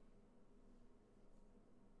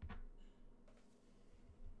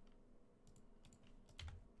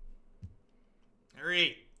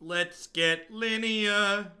 Alright, let's get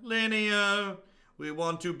linear. We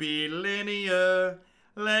want to be linear.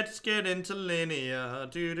 Let's get into linear.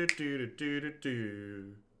 Think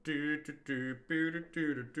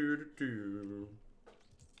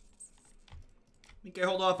I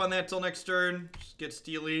hold off on that till next turn. Just get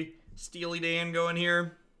Steely Dan going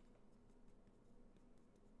here.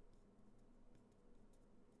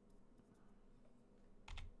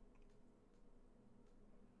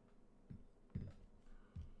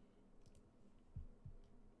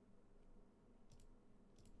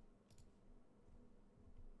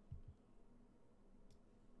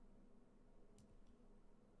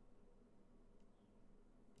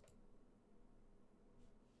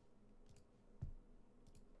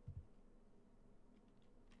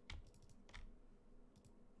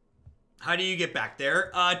 How do you get back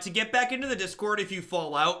there? To get back into the Discord, if you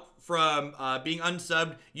fall out from being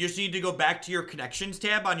unsubbed, you just need to go back to your connections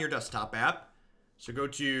tab on your desktop app. So go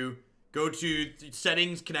to go to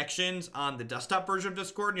settings, connections on the desktop version of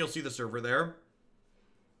Discord, and you'll see the server there.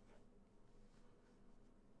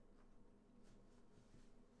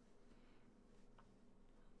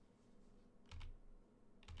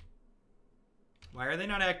 Why are they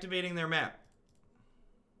not activating their map?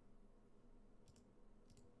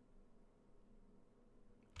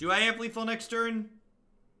 Do I have lethal next turn?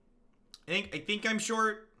 I think I'm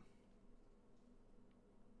short.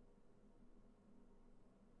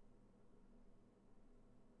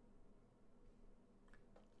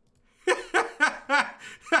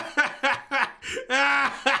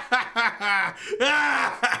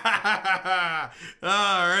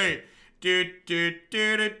 All right. Do do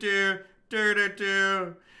do do do do do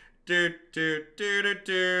do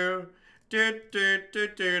do do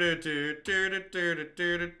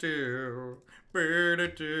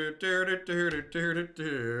do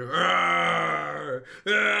do.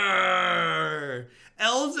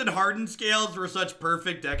 Elves and Hardened Scales were such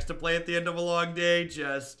perfect decks to play at the end of a long day.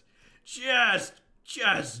 Just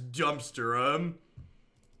dumpster them.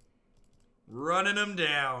 Running them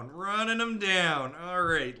down. Running them down. All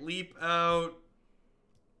right. Leap out.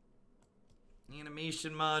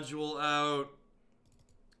 Animation module out.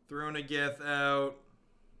 Throne of Geth out.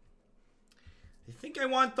 I think I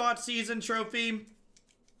want Thoughtseize and Trophy.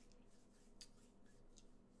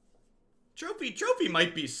 Trophy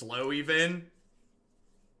might be slow even.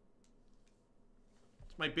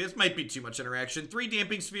 This might be too much interaction. 3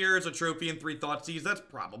 Damping Spheres, a Trophy, and 3 Thoughtseize. That's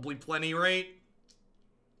probably plenty, right?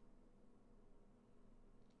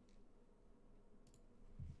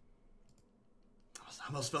 I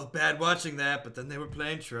almost felt bad watching that, but then they were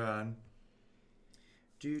playing Tron.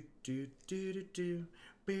 Do do do do do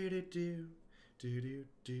do do do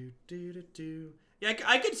do do do. Yeah,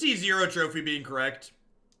 I could see 0 Trophy being correct.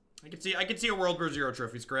 I could see a world where 0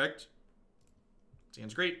 Trophy's correct.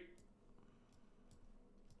 Sounds great.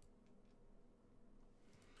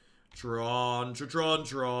 Tron. Do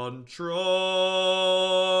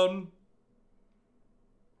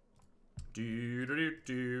do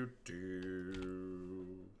do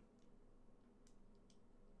do.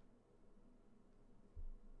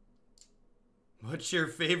 What's your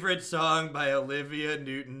favorite song by Olivia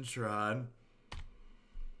Newton-Tron?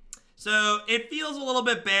 So, it feels a little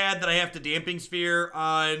bit bad that I have to Damping Sphere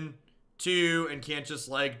on 2 and can't just,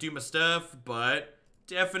 like, do my stuff, but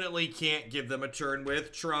definitely can't give them a turn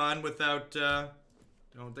with Tron without,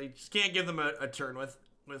 they just can't give them a turn with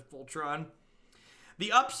full Tron.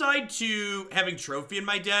 The upside to having Trophy in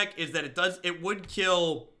my deck is that it would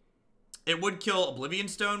kill Oblivion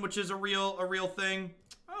Stone, which is a real thing.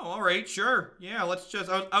 Oh, all right, sure. Yeah, let's just...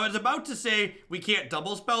 I was about to say we can't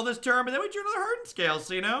double spell this turn, but then we drew another Hardened Scales,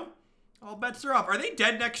 so, you know, all bets are off. Are they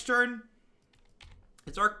dead next turn?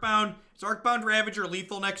 It's Arcbound Ravager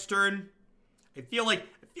lethal next turn. I feel like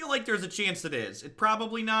there's a chance it is. It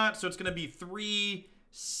probably not, so it's going to be 3,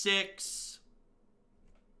 6,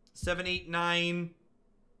 7, 8, 9.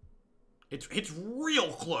 It's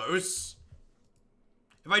real close.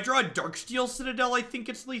 If I draw a Darksteel Citadel, I think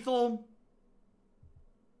it's lethal.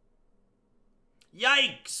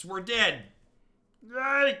 Yikes, we're dead.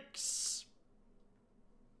 Yikes.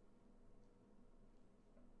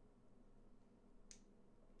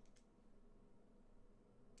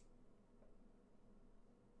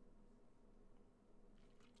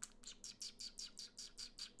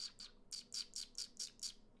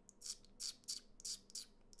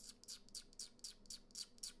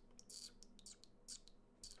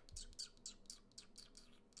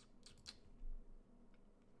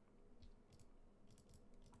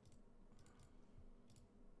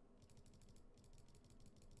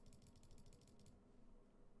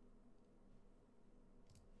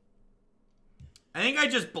 I think I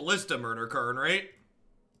just Ballista murder Karn, right?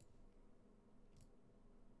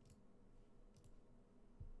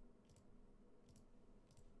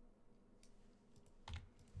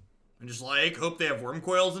 And just like, hope they have worm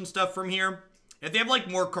coils and stuff from here. If they have like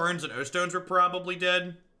more Karns and O-Stones, we're probably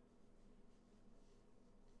dead.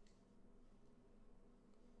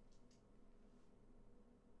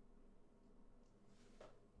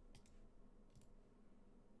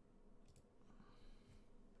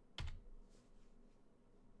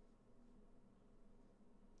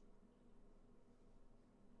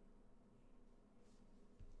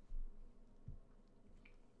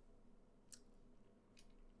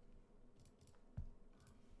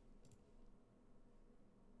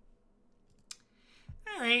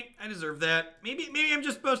 Alright, I deserve that. Maybe I'm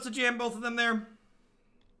just supposed to jam both of them there.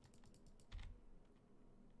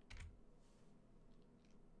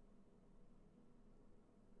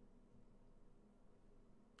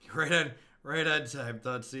 Right on time,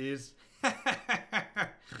 Thoughtseize. Alright.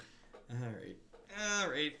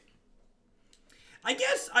 Alright. I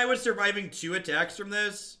guess I was surviving 2 attacks from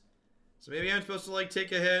this. So maybe I'm supposed to, like,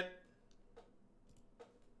 take a hit.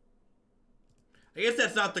 I guess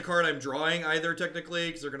that's not the card I'm drawing either, technically,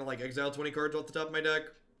 because they're going to, like, exile 20 cards off the top of my deck.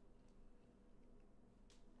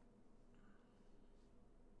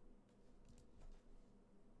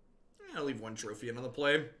 I'll leave 1 trophy in on the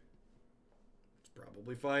play. It's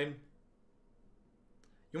probably fine.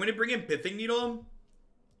 You want to bring in Pithing Needle?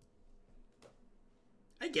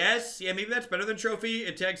 I guess. Yeah, maybe that's better than trophy.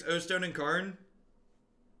 It tags O-Stone and Karn.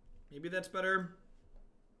 Maybe that's better.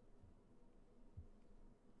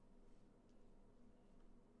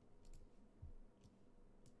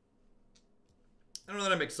 I don't know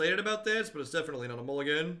that I'm excited about this, but it's definitely not a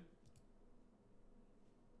mulligan.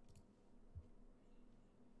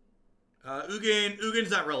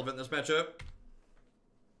 Ugin's not relevant in this matchup.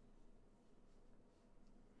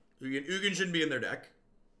 Ugin shouldn't be in their deck.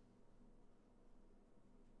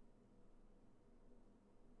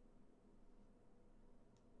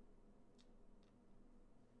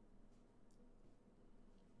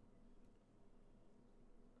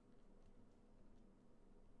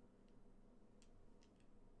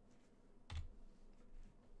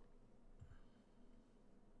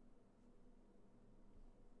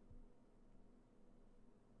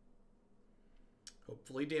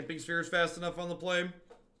 Hopefully Damping Sphere is fast enough on the play.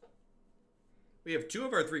 We have 2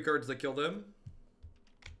 of our 3 cards that killed him.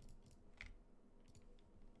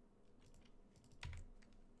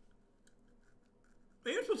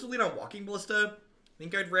 Maybe I'm supposed to lead on Walking Ballista. I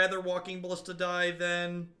think I'd rather Walking Ballista die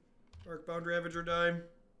than Arcbound Ravager die.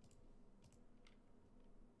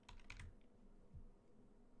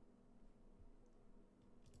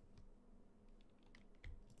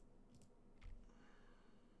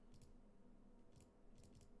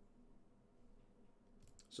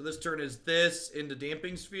 So this turn is this into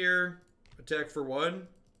Damping Sphere. Attack for 1.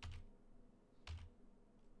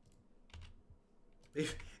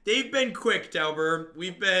 They've been quick, Tauber.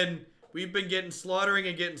 We've been getting slaughtering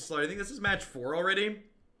and getting slaughtered. I think this is match 4 already.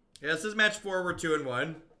 Yeah, this is match 4. We're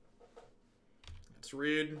 2-1. Let's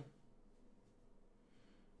read.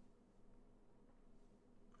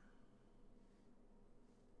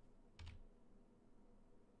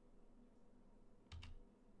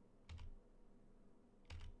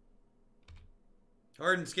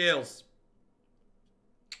 Hardened Scales.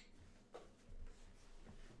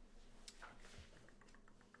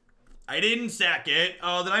 I didn't sack it.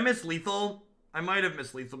 Oh, did I miss lethal? I might have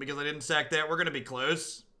missed lethal because I didn't sack that. We're going to be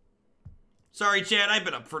close. Sorry, chat. I've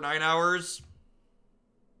been up for 9 hours.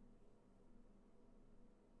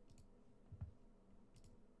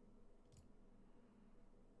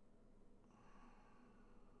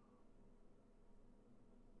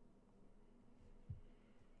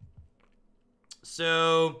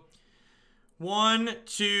 So, 1,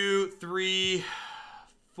 2, 3,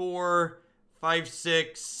 4, 5,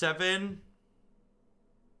 6, 7.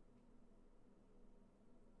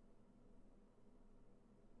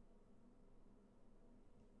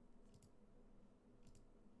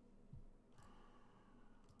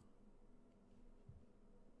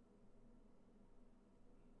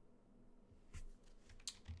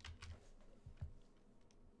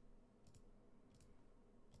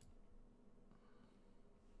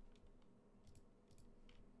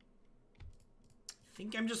 I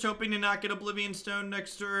think I'm just hoping to not get Oblivion Stone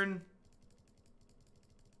next turn.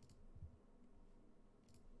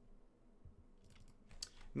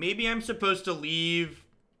 Maybe I'm supposed to leave...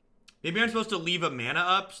 Maybe I'm supposed to leave a mana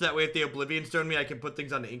up, so that way if they Oblivion Stone me, I can put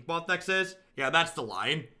things on the Inkmoth Nexus. Yeah, that's the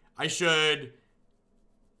line. I should...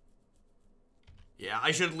 Yeah, I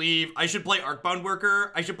should leave... I should play Arcbound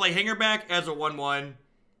Worker. I should play Hangarback as a 1-1.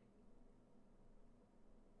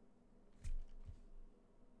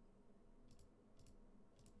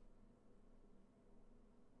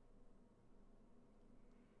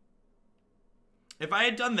 If I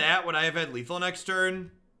had done that, would I have had lethal next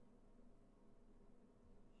turn?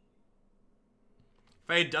 If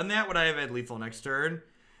I had done that, would I have had lethal next turn?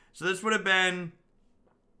 So this would have been...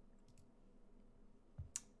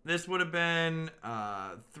 This would have been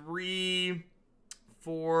 3,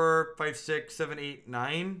 4, 5, 6, 7, 8,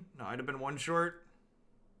 9. No, I'd have been 1 short.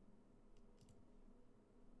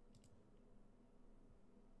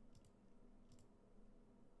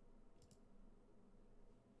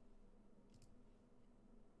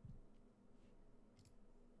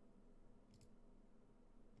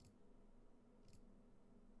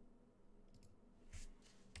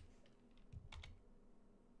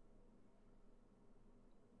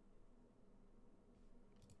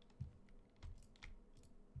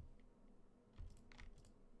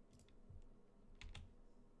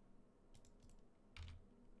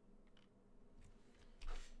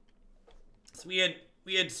 So we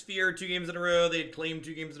had Sphere 2 games in a row. They had Claim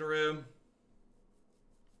 2 games in a row.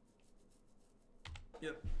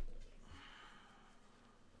 Yep.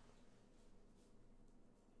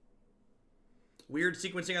 Weird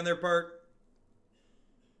sequencing on their part.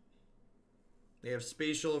 They have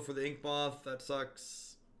Spatial for the Inkmoth. That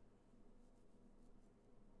sucks.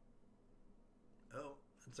 Oh,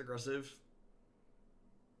 that's aggressive.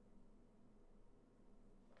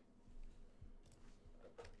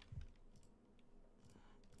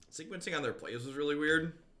 Sequencing on their plays was really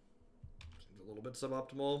weird. Seems a little bit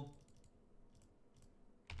suboptimal.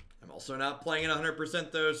 I'm also not playing it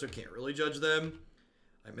 100% though, so can't really judge them.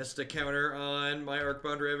 I missed a counter on my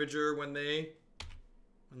Arcbound Ravager when they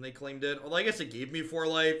claimed it. Although I guess it gave me 4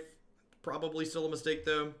 life. Probably still a mistake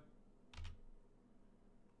though.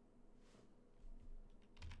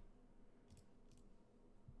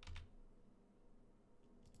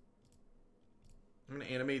 I'm gonna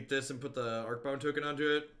animate this and put the Arcbound token onto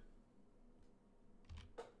it.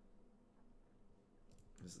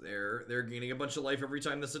 They're gaining a bunch of life every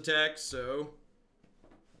time this attacks, so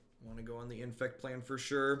I want to go on the infect plan for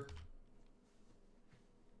sure.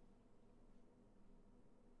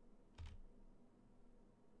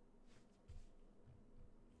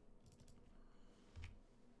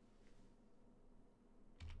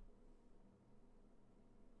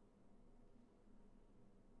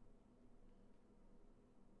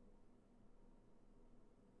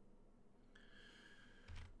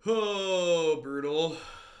 Oh, brutal.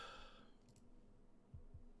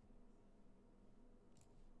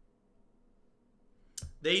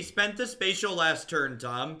 They spent the spatial last turn,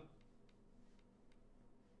 Tom.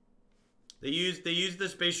 They used the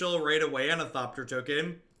spatial right away on a Thopter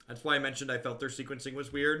token. That's why I mentioned I felt their sequencing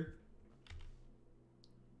was weird.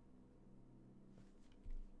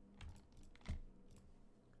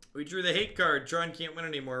 We drew the hate card. Tron can't win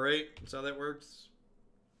anymore, right? That's how that works.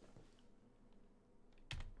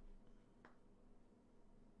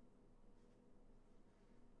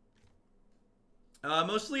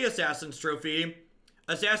 Mostly Assassin's Trophy.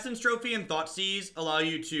 Assassin's Trophy and Thoughtseize allow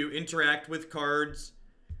you to interact with cards.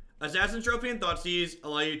 Assassin's Trophy and Thoughtseize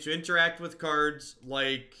allow you to interact with cards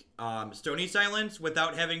like Stony Silence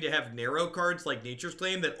without having to have narrow cards like Nature's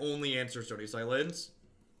Claim that only answer Stony Silence.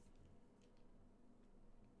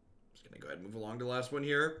 Just gonna go ahead and move along to the last one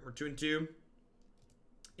here. We're 2 and 2.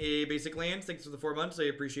 A Basic Lands, thanks for the 4 months. I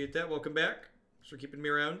appreciate that. Welcome back. Thanks for keeping me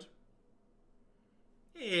around.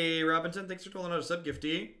 Hey, Robinson, thanks for calling out a sub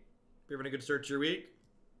gifty. You're having a good start to your week.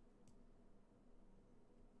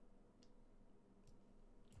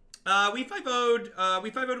 We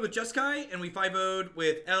 5-0'd with Jeskai, and we 5-0'd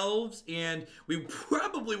with Elves, and we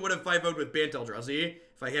probably would have 5-0'd with Bant Eldrazi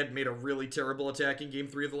if I hadn't made a really terrible attack in Game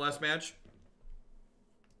 3 of the last match.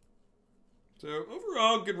 So,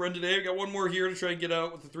 overall, good run today. We got one more here to try and get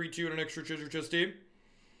out with the 3-2 and an extra treasure chest team.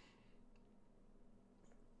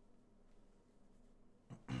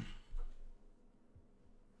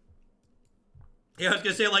 Yeah, I was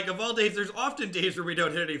going to say, like, of all days, there's often days where we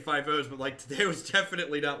don't hit any 5-0s, but, like, today was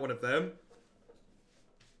definitely not one of them.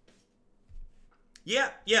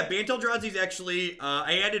 Yeah, Bant Eldrazi's actually,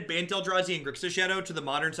 I added Bant Eldrazi and Grixis Shadow to the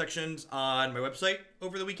modern sections on my website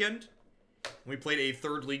over the weekend. We played a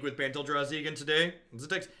 3rd league with Bant Eldrazi again today.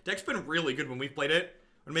 The deck's been really good when we've played it.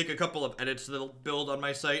 I'm going to make a couple of edits to the build on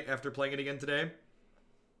my site after playing it again today.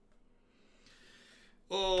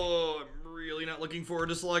 Oh, I'm really not looking forward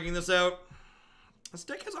to slogging this out. This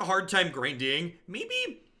deck has a hard time grinding.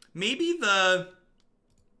 Maybe the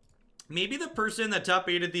person that top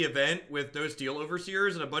 8'd the event with no Steel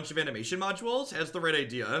Overseers and a bunch of animation modules has the right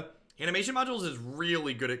idea. Animation modules is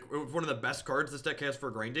really good at one of the best cards this deck has for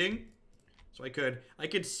grinding. So I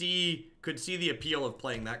could see the appeal of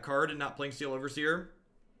playing that card and not playing Steel Overseer.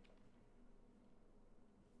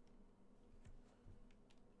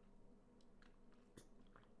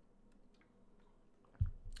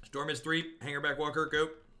 Storm is 3. Hangarback Walker, go.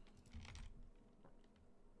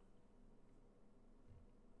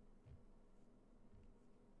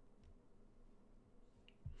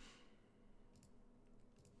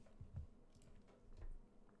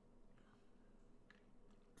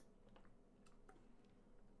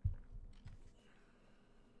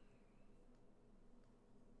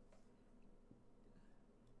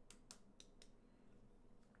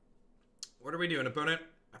 What are we doing, opponent?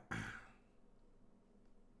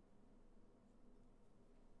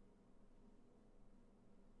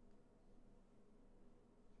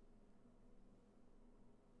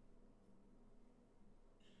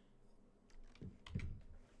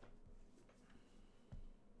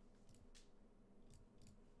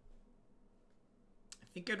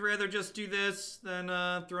 I think I'd rather just do this than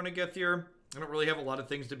Throne of Geth here. I don't really have a lot of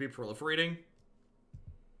things to be proliferating.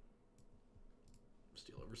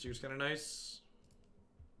 Steel Overseer's kind of nice.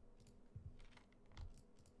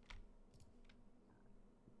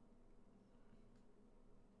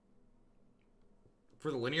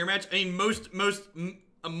 For the linear match, I mean, most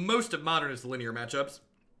of Modern is the linear matchups.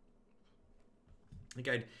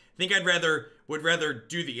 I think would rather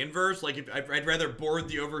do the inverse. Like, I'd rather board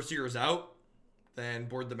the Overseers out than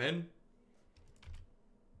board them in.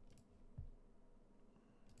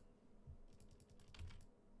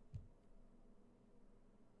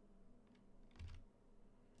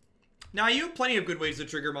 Now, you have plenty of good ways to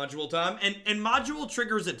trigger Module, Tom. And Module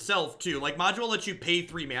triggers itself, too. Like, Module lets you pay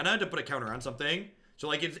 3 mana to put a counter on something. So,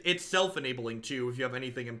 like, it's self-enabling, too, if you have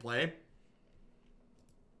anything in play.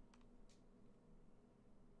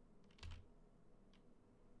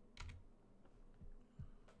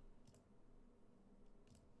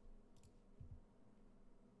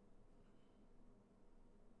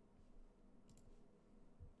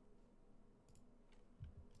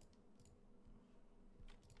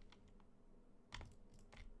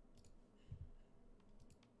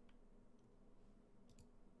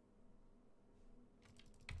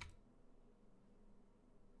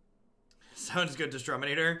 Sounds good,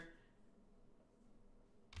 Destruminator.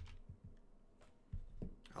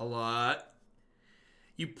 A lot.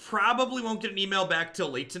 You probably won't get an email back till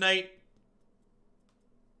late tonight.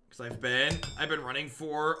 Because I've been running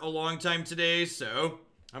for a long time today, so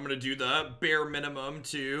I'm gonna do the bare minimum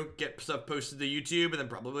to get stuff posted to YouTube and then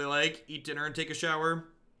probably, like, eat dinner and take a shower.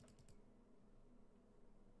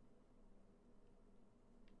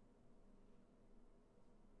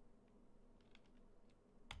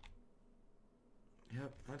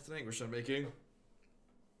 Yep, that's the anguish I'm making.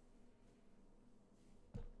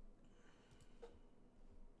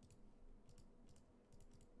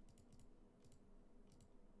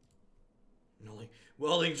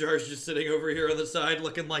 Welding Jar's just sitting over here on the side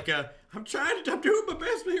looking like I'm doing my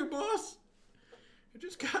best here, boss.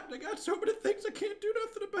 I got so many things I can't do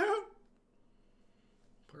nothing about.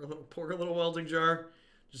 Poor little Welding Jar.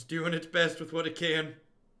 Just doing its best with what it can.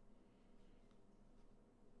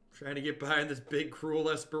 Trying to get behind this big, cruel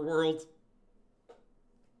Esper world.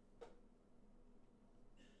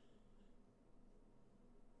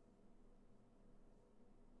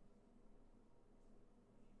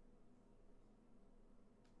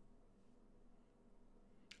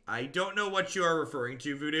 I don't know what you are referring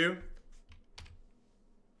to, Voodoo.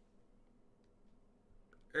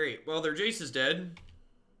 Alright, well, their Jace is dead.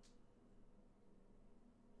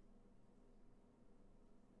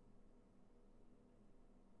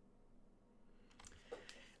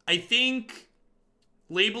 I think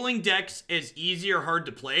labeling decks as easy or hard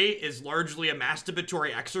to play is largely a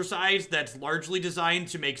masturbatory exercise that's largely designed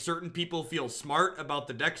to make certain people feel smart about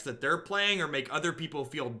the decks that they're playing or make other people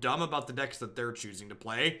feel dumb about the decks that they're choosing to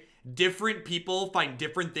play. Different people find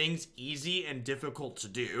different things easy and difficult to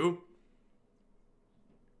do.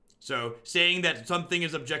 So saying that something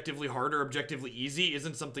is objectively hard or objectively easy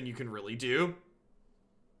isn't something you can really do.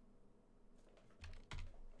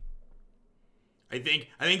 I think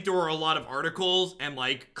there were a lot of articles and,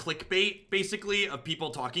 like, clickbait, basically, of people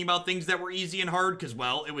talking about things that were easy and hard because,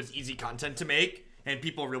 well, it was easy content to make, and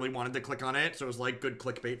people really wanted to click on it, so it was, like, good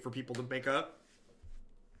clickbait for people to make up.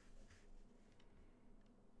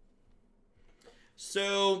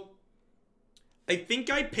 So, I think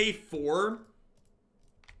I pay 4,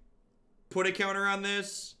 put a counter on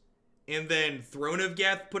this, and then Throne of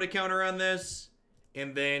Geth, put a counter on this,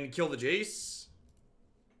 and then kill the Jace.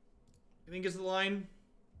 I think is the line.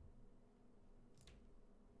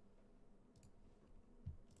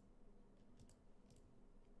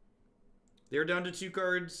 They're down to 2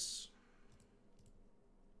 cards.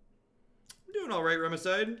 I'm doing all right,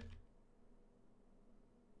 Remicide.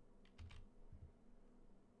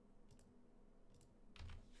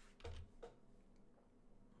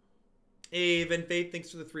 Hey, Van Faith, thanks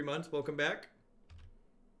for the 3 months. Welcome back.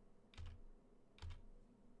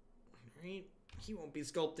 All right. He won't be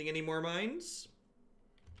sculpting any more mines.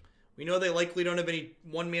 We know they likely don't have any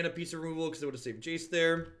 1 mana piece of removal because they would have saved Jace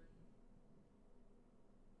there.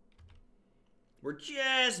 We're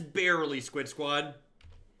just barely Squid Squad.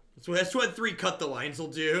 That's what 3 cut the lines will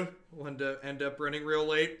do. We'll end up running real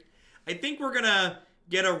late. I think we're gonna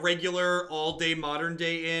get a regular all-day modern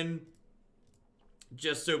day in,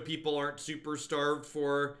 just so people aren't super starved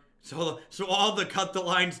for so all the cut the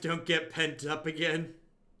lines don't get pent up again.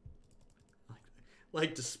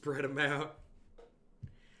 Like to spread them out.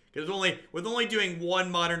 Because with only doing 1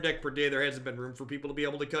 modern deck per day, there hasn't been room for people to be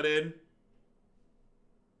able to cut in.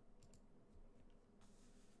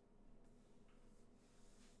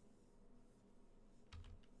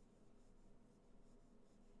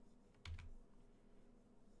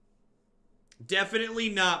 Definitely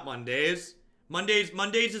not Mondays. Mondays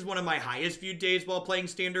is one of my highest viewed days while playing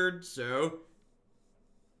Standard, so...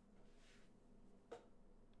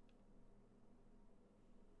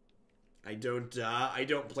 I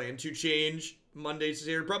don't plan to change Mondays to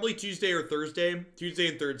Standard. Probably Tuesday or Thursday. Tuesday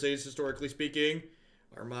and Thursdays, historically speaking,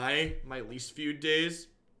 are my least viewed days.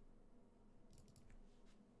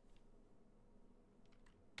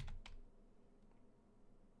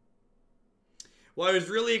 Well, I was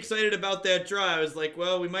really excited about that draw. I was like,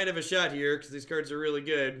 well, we might have a shot here because these cards are really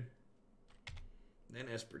good. Then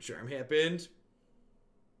Esper Charm happened.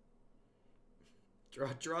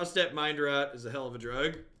 Draw Step Mind Rot is a hell of a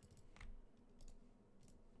drug.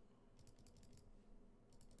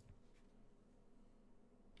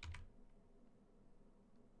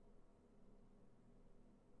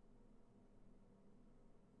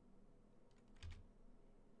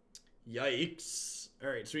 Yikes.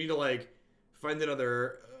 Alright, so we need to, like, find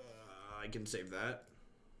another... I can save that.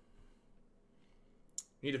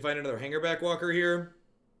 Need to find another Hangarback Walker here.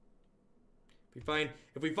 If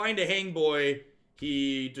we find a Hang Boy,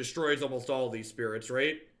 he destroys almost all these spirits,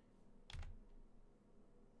 right?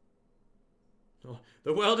 Oh,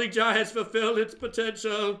 the Welding Jar has fulfilled its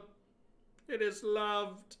potential. It is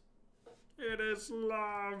loved. It is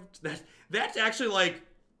loved. That's actually, like...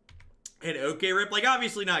 an okay rip. Like,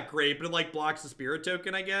 obviously not great, but it, like, blocks the spirit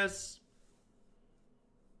token, I guess.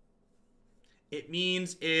 It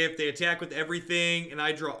means if they attack with everything and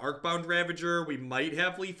I draw Arcbound Ravager, we might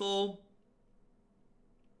have lethal.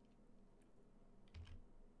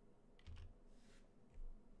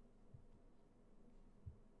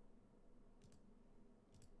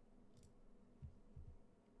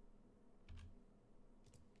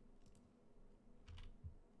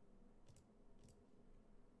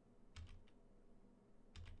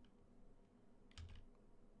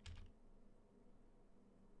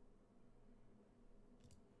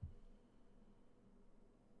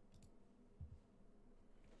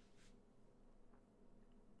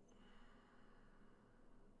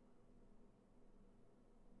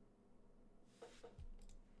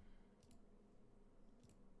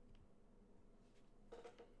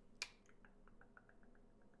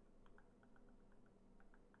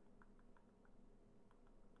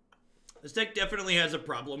 This deck definitely has a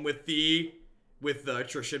problem with the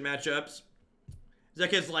attrition matchups. This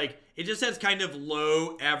deck has, like, it just has kind of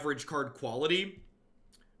low average card quality,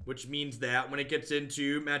 which means that when it gets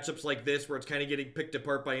into matchups like this where it's kind of getting picked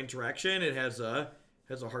apart by interaction, it has a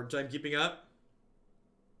hard time keeping up.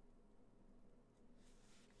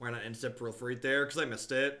 Why not Instep Proliferate there? Because I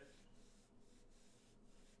missed it.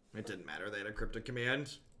 It didn't matter. They had a cryptic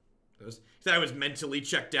command. I was mentally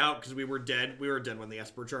checked out because we were dead. We were dead when the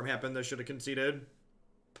Esper Charm happened. They should have conceded.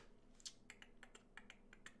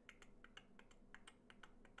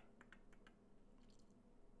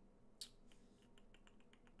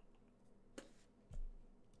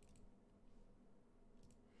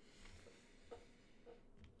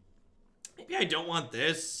 Maybe I don't want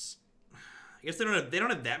this. I guess they don't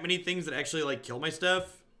have that many things that actually, like, kill my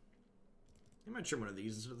stuff. I might trim one of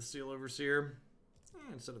these instead of the Steel Overseer.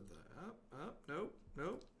 Instead of the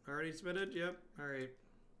nope. Already submitted. Yep. All right.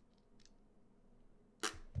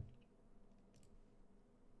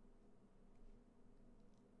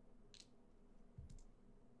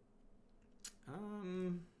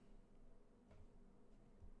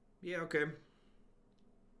 Yeah. Okay.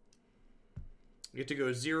 You get to go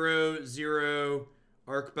 0/0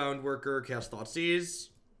 Arcbound Worker, cast Thoughtseize.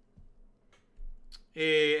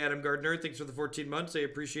 Hey, Adam Gardner, thanks for the 14 months. I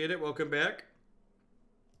appreciate it. Welcome back.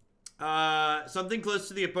 Something close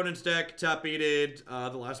to the opponent's deck, top-8'd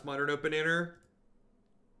the last Modern Open-Inner.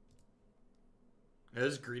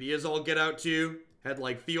 As greedy as all get out to. Had,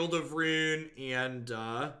 like, Field of Rune and,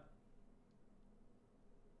 I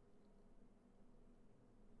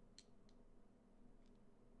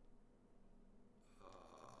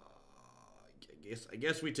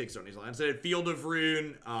guess we take Sony's line. Instead of Field of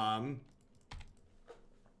Rune,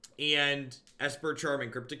 and Esper Charm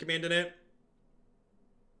and Cryptic Command in it.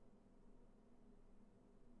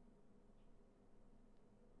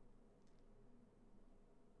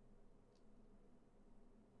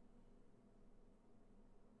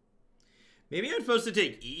 Maybe I'm supposed to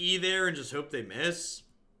take EE there and just hope they miss.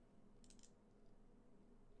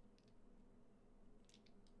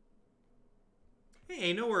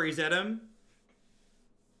 Hey, no worries, Adam.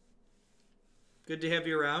 Good to have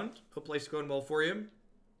you around. Hope life's going well for you.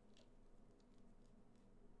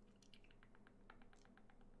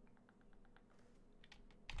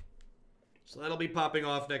 So that'll be popping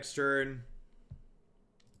off next turn.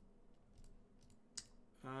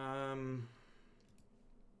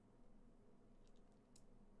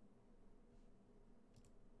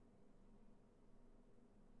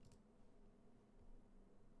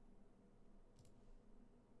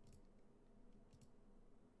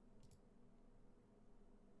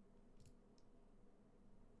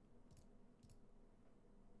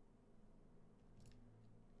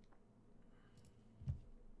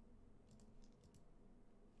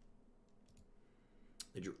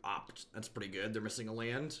 They drew Opt. That's pretty good. They're missing a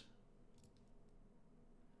land.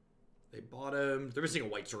 They bottomed. They're missing a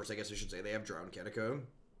white source, I guess I should say. They have Drowned Catacomb.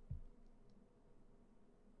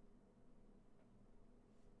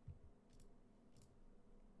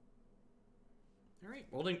 Alright,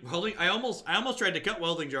 welding. I almost tried to cut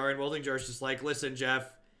Welding Jar, and Welding Jar's just like, listen, Jeff,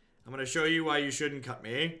 I'm gonna show you why you shouldn't cut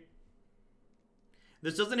me.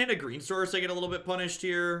 This doesn't hit a green source, I get a little bit punished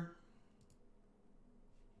here.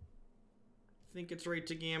 I think it's right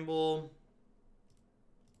to gamble.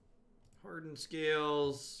 Hardened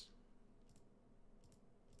Scales.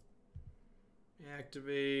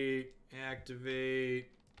 Activate.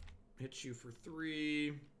 Hit you for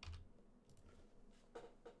 3.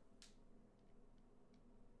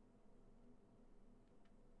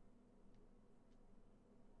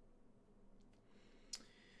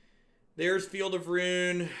 There's Field of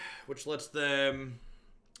Ruin, which lets them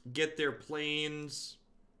get their planes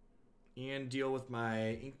and deal with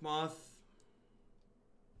my Inkmoth.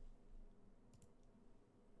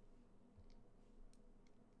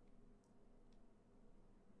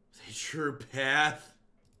 They drew Path.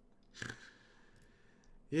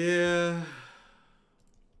 Yeah.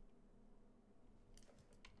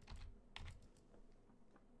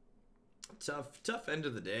 Tough end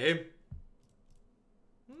of the day.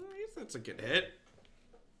 I guess that's a good hit.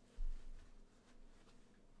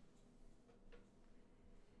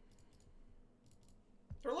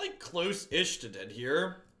 They're like close-ish to dead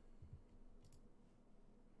here.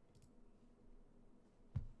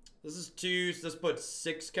 This is 2, so this puts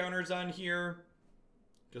 6 counters on here.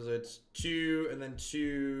 Because it's 2, and then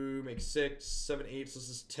 2 makes 6, 7, 8, so this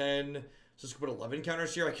is 10. So this could put 11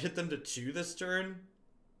 counters here. I can hit them to 2 this turn.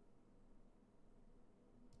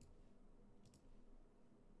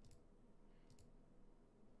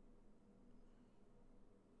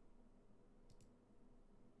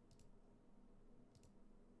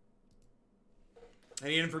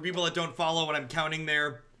 And even for people that don't follow what I'm counting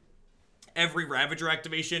there, every Ravager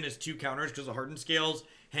activation is 2 counters because of Hardened Scales.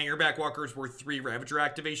 Hangarback Walker is worth 3 Ravager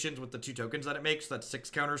activations with the 2 tokens that it makes. So that's 6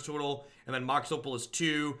 counters total. And then Mox Opal is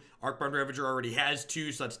 2. Arcbound Ravager already has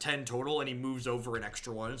 2, so that's 10 total. And he moves over an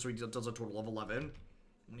extra 1, so he does a total of 11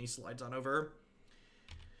 when he slides on over.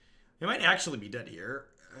 He might actually be dead here.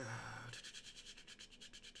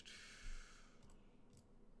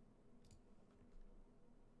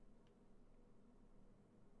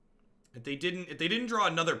 If they didn't draw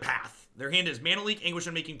another path, their hand is Mana Leak, Anguish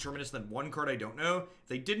Unmaking, Terminus, then 1 card I don't know. If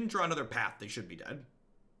they didn't draw another path, they should be dead.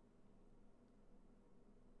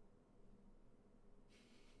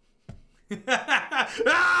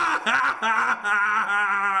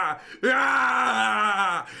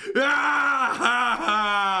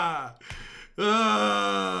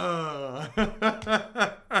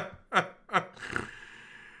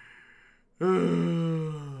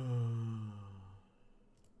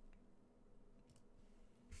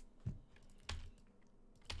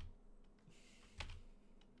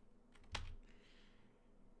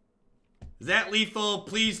 Is that lethal?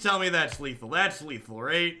 Please tell me that's lethal. That's lethal,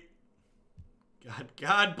 right?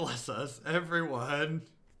 God bless us, everyone.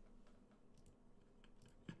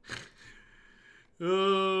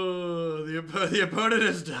 Oh, the opponent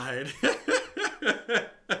has died.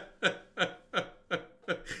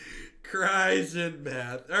 Cries in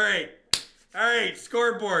math. All right,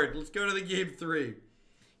 scoreboard. Let's go to the game 3.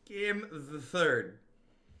 Game the 3rd.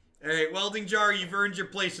 All right, Welding Jar, you've earned your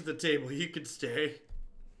place at the table. You can stay.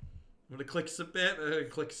 I'm gonna click submit.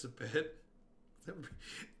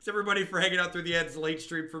 Thanks everybody for hanging out through the ads late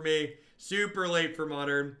stream for me. Super late for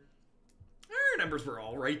Modern. Our numbers were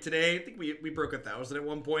all right today. I think we broke 1,000 at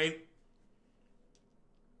one point.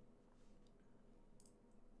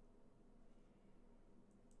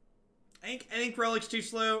 I think Relic's too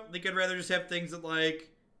slow. I think I'd rather just have things that like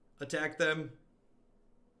attack them.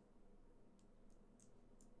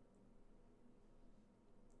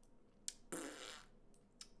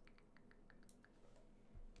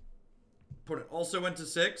 Opponent also went to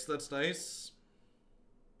 6. That's nice.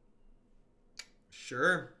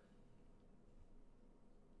 Sure.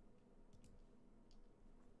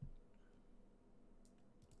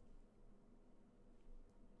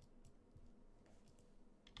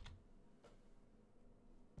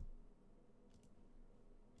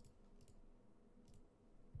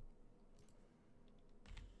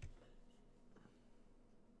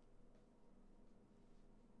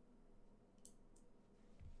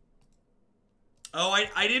 Oh,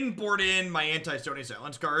 I didn't board in my anti-Stony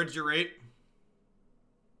Silence cards, you're right.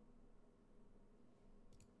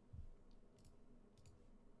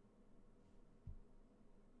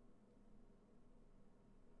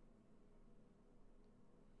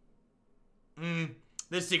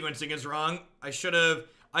 This sequencing is wrong. I should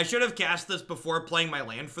have cast this before playing my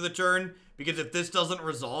land for the turn, because if this doesn't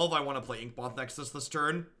resolve, I want to play Inkmoth Nexus this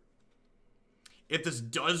turn. If this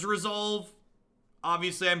does resolve,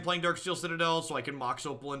 obviously I'm playing Darksteel Citadel, so I can Mox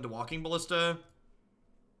Opal into Walking Ballista.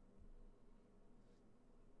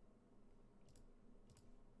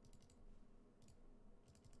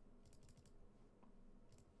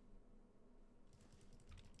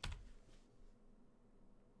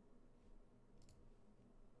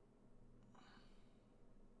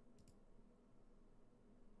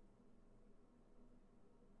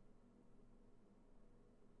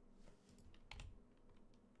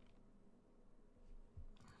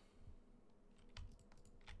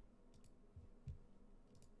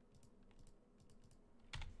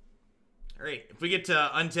 Alright, if we get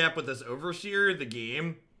to untap with this Overseer, the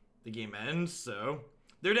game ends, so...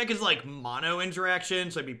 Their deck is like mono interaction,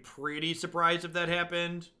 so I'd be pretty surprised if that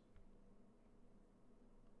happened.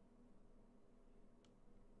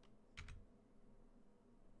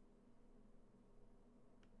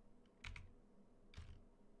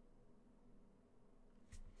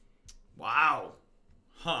 Wow.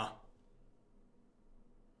 Huh.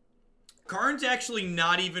 Karn's actually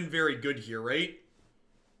not even very good here, right?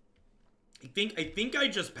 I think I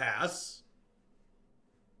just pass.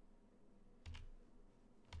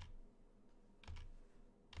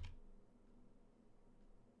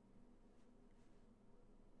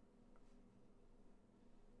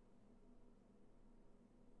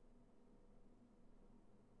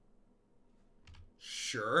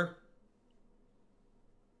 Sure.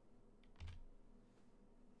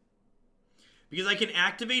 Because I can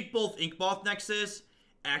activate both Inkmoth Nexus,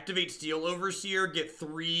 activate Steel Overseer, get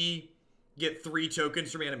three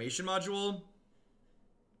tokens from Animation Module.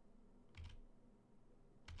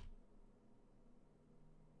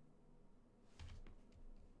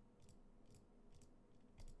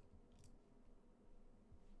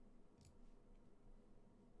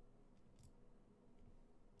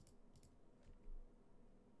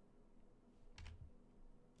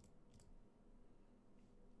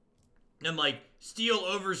 And like Steel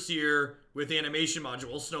Overseer with Animation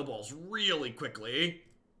Module snowballs really quickly.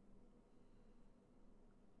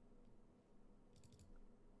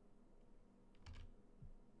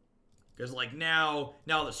 Because, like, now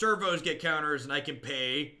the servos get counters, and I can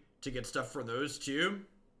pay to get stuff for those, too.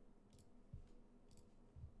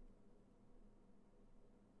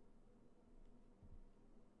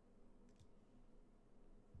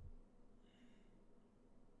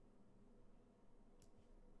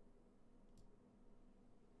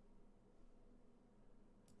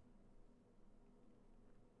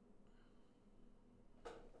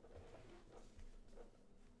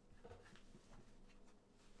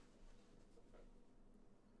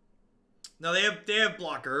 No, they have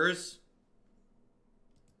blockers.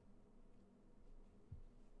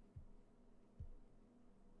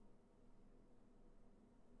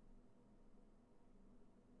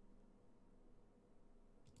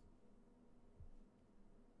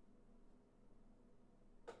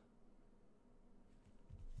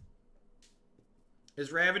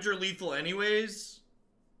 Is Ravager lethal anyways?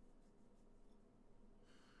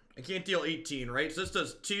 I can't deal 18, right? So this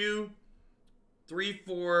does 2, 3,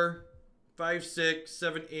 4, 5, 6,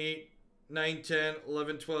 7, 8, 9, 10,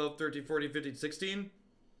 11, 12, 13, 14, 15, 16.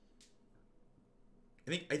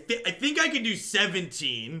 I think I can do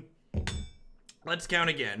 17. Let's count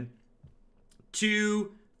again.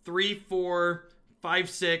 2, 3, 4, 5,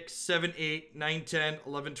 6, 7, 8, 9, 10,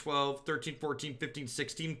 11, 12, 13, 14, 15,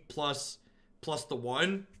 16 plus the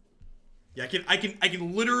 1. Yeah, I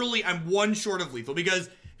can literally, I'm one short of lethal because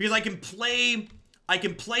I can play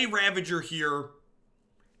Ravager here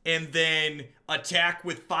and then attack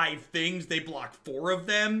with 5 things. They block 4 of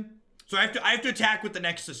them. So I have to attack with the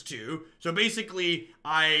Nexus too. So basically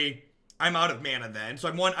I'm out of mana then. So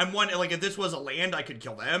I'm one, like if this was a land, I could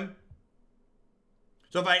kill them.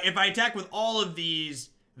 So if I attack with all of these,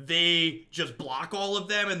 they just block all of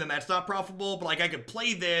them, and then that's not profitable. But like I could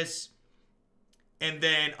play this, and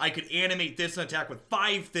then I could animate this and attack with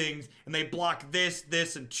 5 things, and they block this,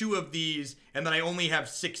 and 2 of these, and then I only have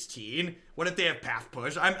 16. What if they have Path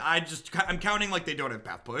Push? I'm counting like they don't have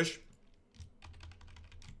Path Push.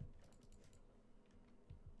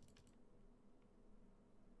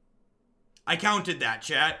 I counted that,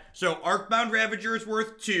 chat. So Arcbound Ravager is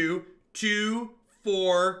worth 2, 2,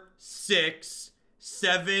 4, 6,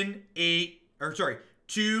 7, 8, or sorry,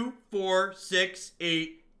 2, 4, 6,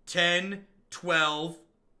 8, 10, 12,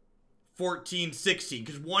 14, 16.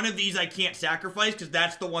 Because one of these I can't sacrifice because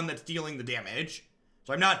that's the one that's dealing the damage.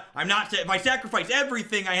 So I'm not, if I sacrifice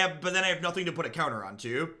everything I have, but then I have nothing to put a counter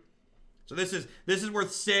onto. So this is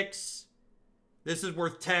worth 6. This is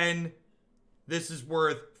worth 10. This is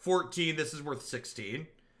worth 14. This is worth 16.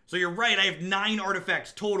 So you're right, I have 9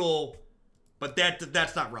 artifacts total, but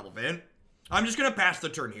that's not relevant. I'm just gonna pass the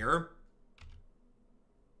turn here.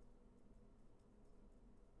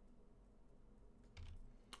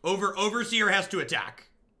 Overseer has to attack.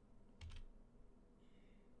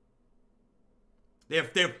 They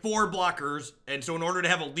have 4 blockers, and so in order to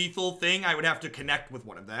have a lethal thing, I would have to connect with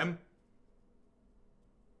one of them.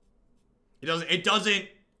 It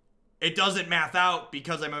doesn't math out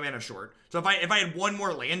because I'm a mana short. So if I had one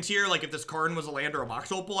more land here, like if this Karn was a land or a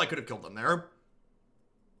Mox Opal, I could have killed them there.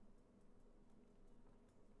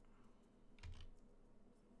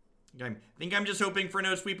 I think I'm just hoping for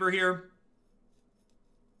no sweeper here.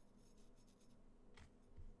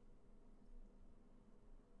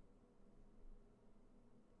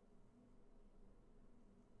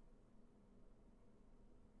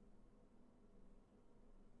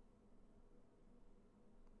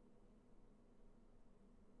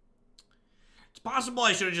 It's possible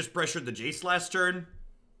I should have just pressured the Jace last turn.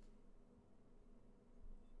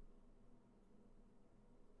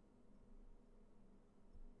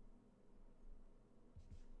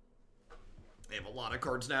 They have a lot of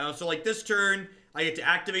cards now. So like this turn, I get to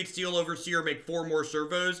activate Steel Overseer, make 4 more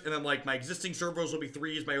servos, and then like my existing servos will be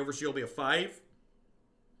 3s, my Overseer will be a 5.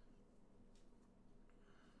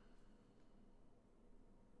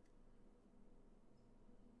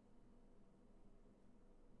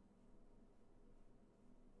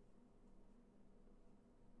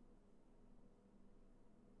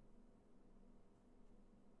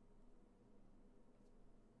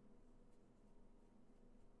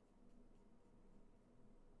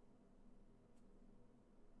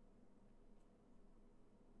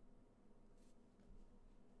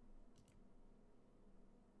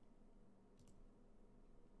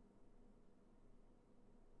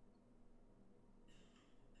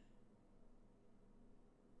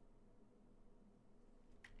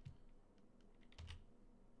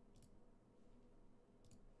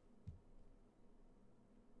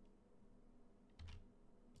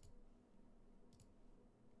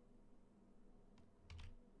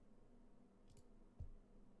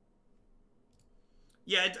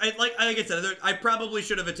 Yeah, like I said, I probably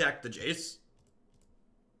should have attacked the Jace.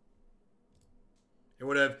 It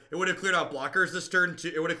would have cleared out blockers this turn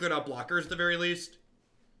too. It would have cleared out blockers at the very least.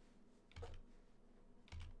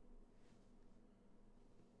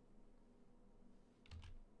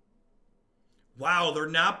 Wow, they're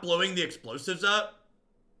not blowing the explosives up.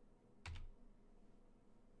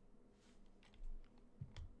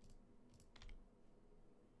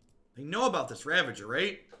 They know about this Ravager,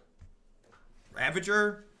 right?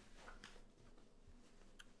 Ravager?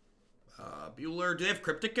 Bueller. Do they have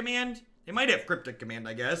Cryptic Command? They might have Cryptic Command,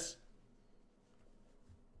 I guess.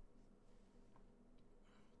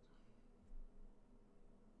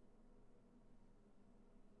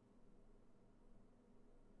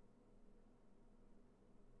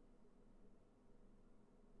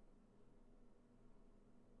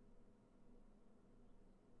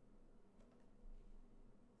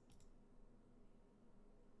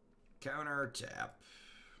 Counter tap.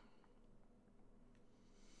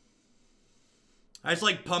 I just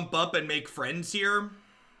like pump up and make friends here.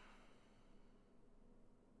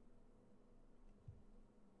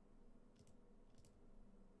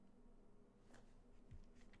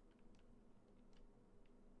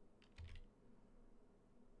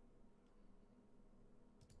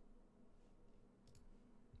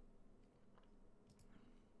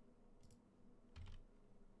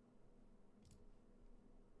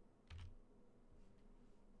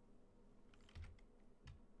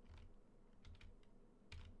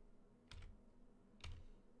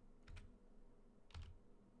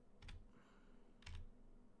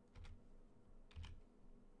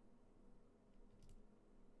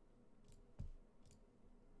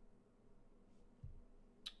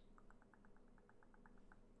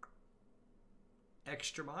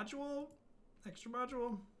 Extra module? Extra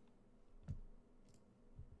module?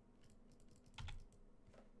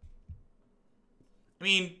 I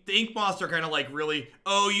mean, the Inkmoths are kind of like really...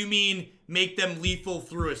 Oh, you mean make them lethal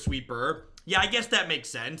through a sweeper? Yeah, I guess that makes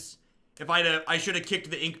sense. If I should have kicked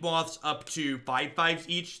the Inkmoths up to 5/5s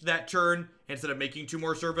each that turn instead of making 2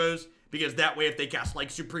 more servos. Because that way if they cast like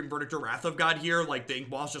Supreme Verdict or Wrath of God here, like the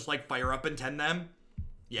Inkmoths just like fire up and 10 them.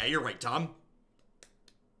 Yeah, you're right, Tom.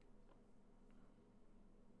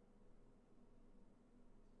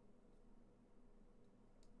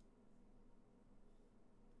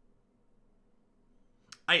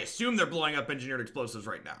 I assume they're blowing up engineered explosives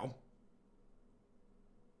right now.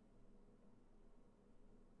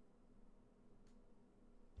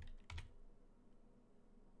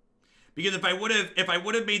 Because if I would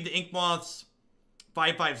have made the Inkmoths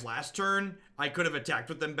 5/5s last turn, I could have attacked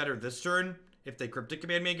with them better this turn if they Cryptic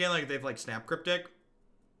command me again, like if they've like Snap Cryptic.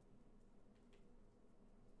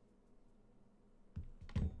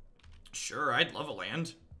 Sure, I'd love a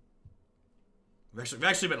land. I've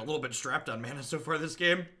actually been a little bit strapped on mana so far this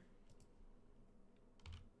game.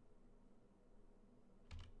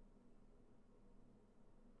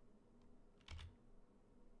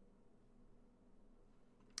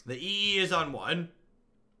 The EE is on 1.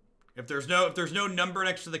 If there's no number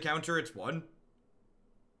next to the counter, it's 1.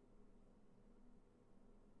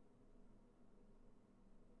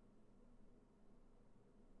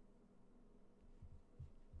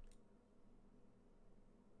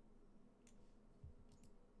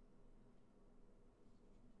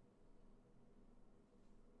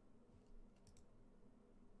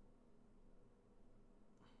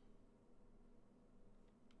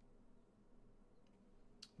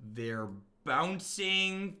 They're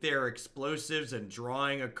bouncing their explosives and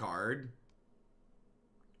drawing a card.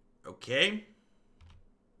 Okay.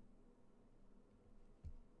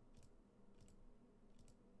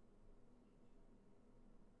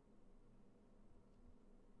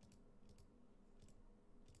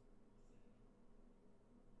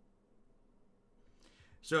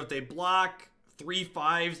 So if they block 3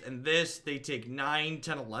 5s and this, they take 9,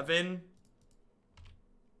 10, 11.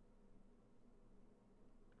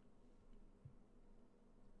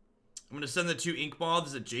 I'm going to send the 2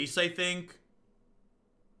 Inkmoths at Jace, I think.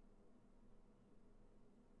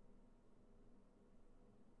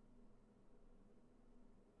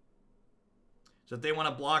 So if they want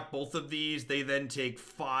to block both of these, they then take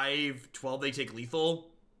 5, 12, they take lethal.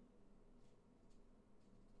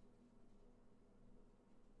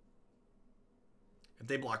 If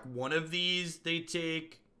they block one of these, they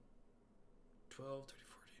take 12, 13,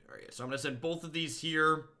 14. All right, so I'm going to send both of these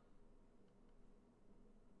here.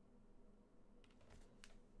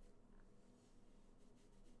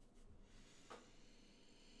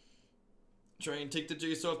 Try and take the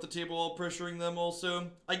Jace off the table while pressuring them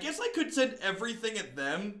also. I guess I could send everything at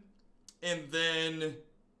them, and then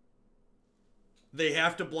they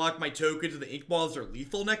have to block my tokens and the Inkmoths are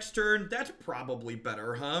lethal next turn. That's probably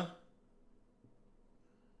better, huh?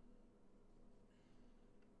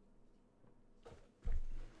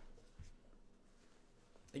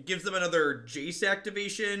 It gives them another Jace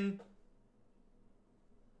activation.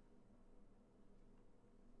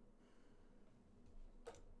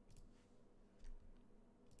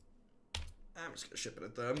 I'm just going to ship it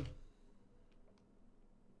at them.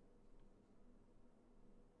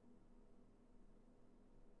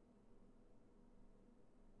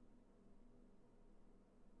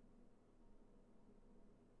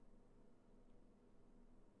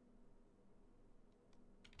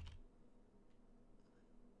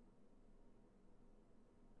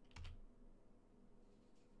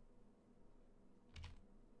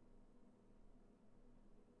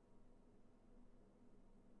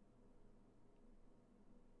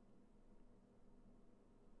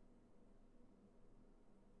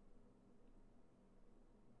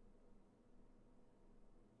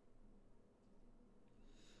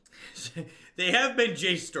 They have been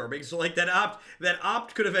Jace storming, so like that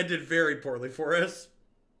opt could have ended very poorly for us.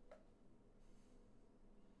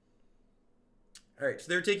 All right, so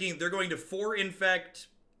they're going to 4 infect,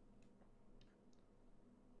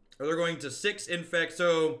 or they're going to 6 infect.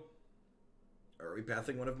 So, are we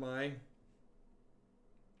pathing one of my?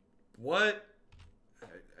 What?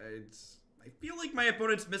 I feel like my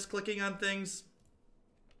opponent's misclicking on things.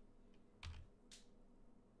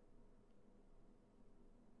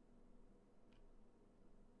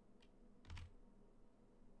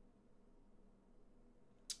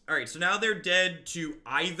 All right, so now they're dead to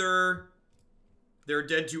either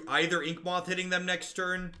Inkmoth hitting them next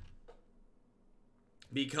turn,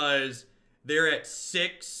 because they're at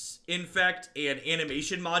 6 infect, and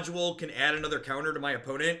animation module can add another counter to my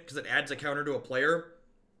opponent because it adds a counter to a player.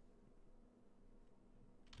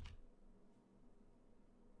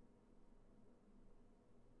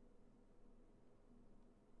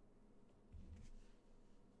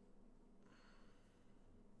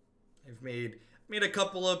 I've made a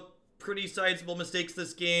couple of pretty sizable mistakes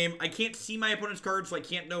this game. I can't see my opponent's cards, so I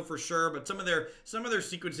can't know for sure, but some of their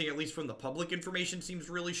sequencing, at least from the public information, seemed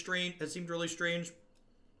really strange.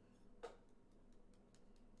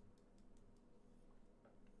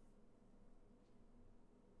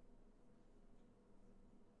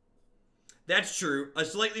 That's true. A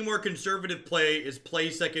slightly more conservative play is play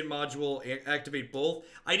second module and activate both.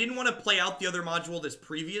 I didn't want to play out the other module this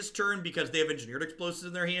previous turn because they have engineered explosives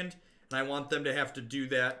in their hand, and I want them to have to do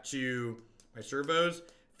that to my servos.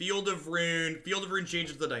 Field of Rune. Field of Rune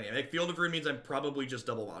changes the dynamic. Field of Rune means I'm probably just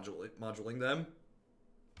double moduling them.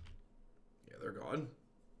 Yeah, they're gone.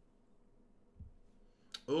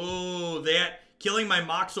 Oh, that killing my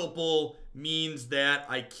Mox Opal means that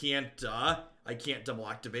I can't double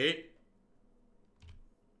activate.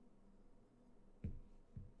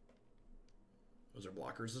 Those are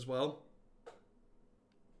blockers as well.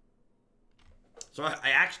 So I'm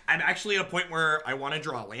actually at a point where I want to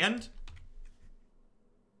draw land.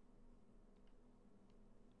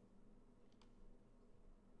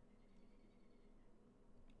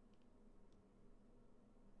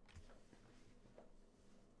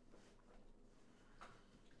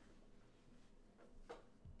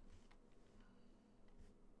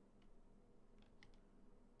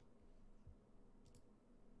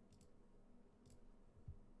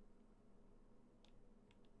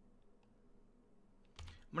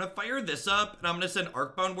 I'm going to fire this up, and I'm going to send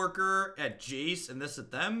Arcbound Worker at Jace and this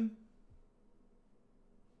at them.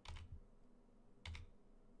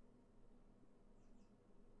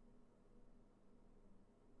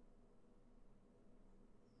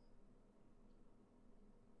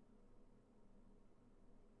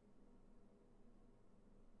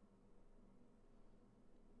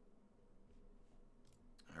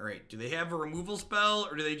 All right, do they have a removal spell,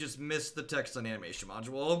 or do they just miss the text on animation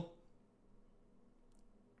module?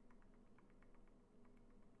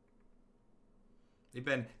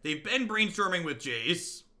 They've been brainstorming with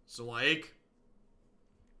Jace, so like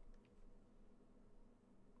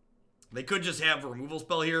they could just have a removal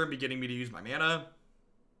spell here and be getting me to use my mana.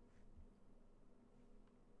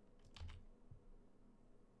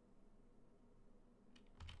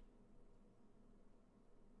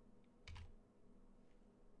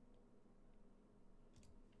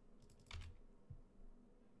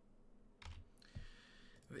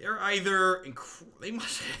 They're either they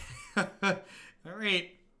must all right.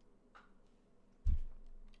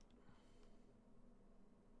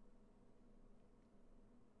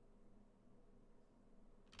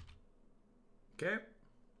 Okay.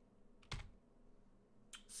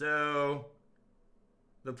 So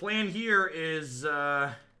the plan here is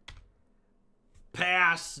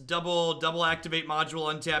pass, double activate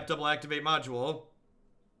module, untap, double activate module.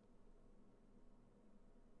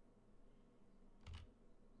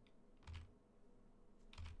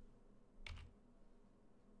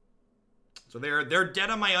 So they're dead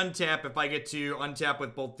on my untap if I get to untap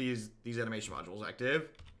with both these animation modules active.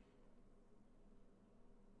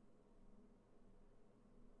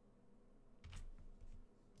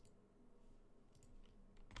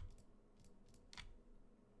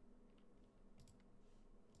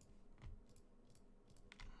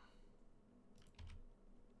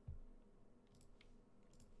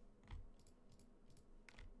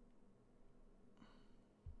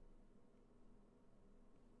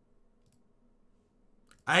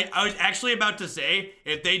 I was actually about to say,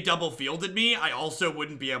 if they double fielded me, I also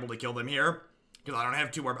wouldn't be able to kill them here. Because I don't have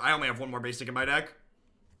two more, I only have one more basic in my deck.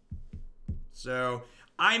 So,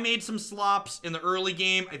 I made some slops in the early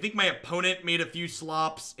game. I think my opponent made a few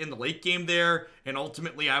slops in the late game there. And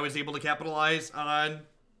ultimately, I was able to capitalize on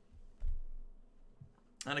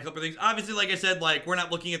a couple of things. Obviously, like I said, like, we're not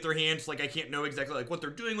looking at their hands. Like, I can't know exactly, like, what they're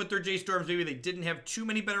doing with their J-Storms. Maybe they didn't have too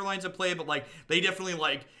many better lines of play, but, like, they definitely,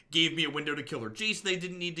 like, gave me a window to kill their Jace they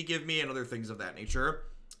didn't need to give me and other things of that nature.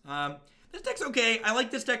 This deck's okay. I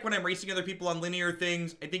like this deck when I'm racing other people on linear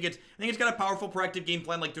things. I think it's got a powerful proactive game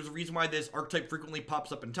plan. Like, there's a reason why this archetype frequently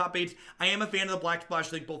pops up in top 8s. I am a fan of the Black Splash.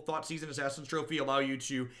 I think both Thoughtseize and Assassin's Trophy allow you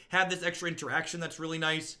to have this extra interaction that's really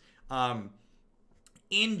nice.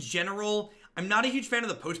 In general, I'm not a huge fan of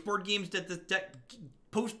the post-board games that this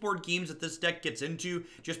deck gets into,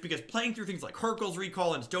 just because playing through things like Hurkyl's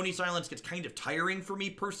Recall and Stony Silence gets kind of tiring for me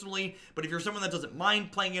personally. But if you're someone that doesn't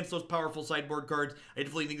mind playing against those powerful sideboard cards, I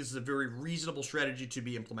definitely think this is a very reasonable strategy to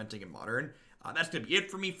be implementing in Modern. That's going to be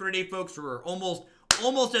it for me for today, folks. We're almost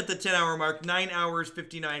at the 10-hour mark, 9 hours,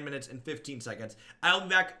 59 minutes, and 15 seconds. I'll be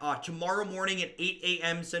back tomorrow morning at 8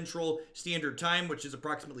 a.m. Central Standard Time, which is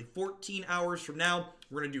approximately 14 hours from now.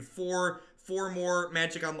 We're going to do four more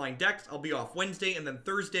Magic Online decks. I'll be off Wednesday, and then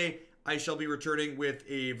Thursday, I shall be returning with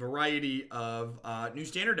a variety of new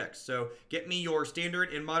Standard decks. So get me your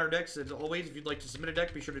Standard and Modern decks. As always, if you'd like to submit a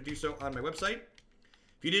deck, be sure to do so on my website.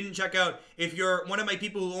 If you didn't check out, if you're one of my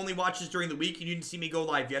people who only watches during the week and you didn't see me go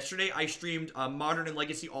live yesterday, I streamed Modern and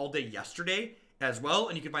Legacy all day yesterday as well,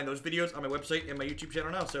 and you can find those videos on my website and my YouTube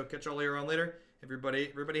channel now. So catch y'all later on later.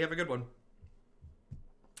 Everybody have a good one.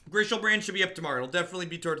 Glacial Brand should be up tomorrow. It'll definitely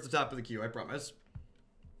be towards the top of the queue, I promise.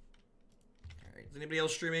 All right, is anybody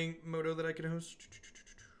else streaming Moto that I can host?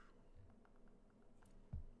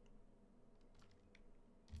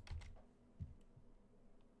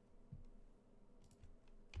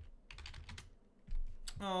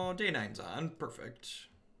 Oh, day 9's on. Perfect.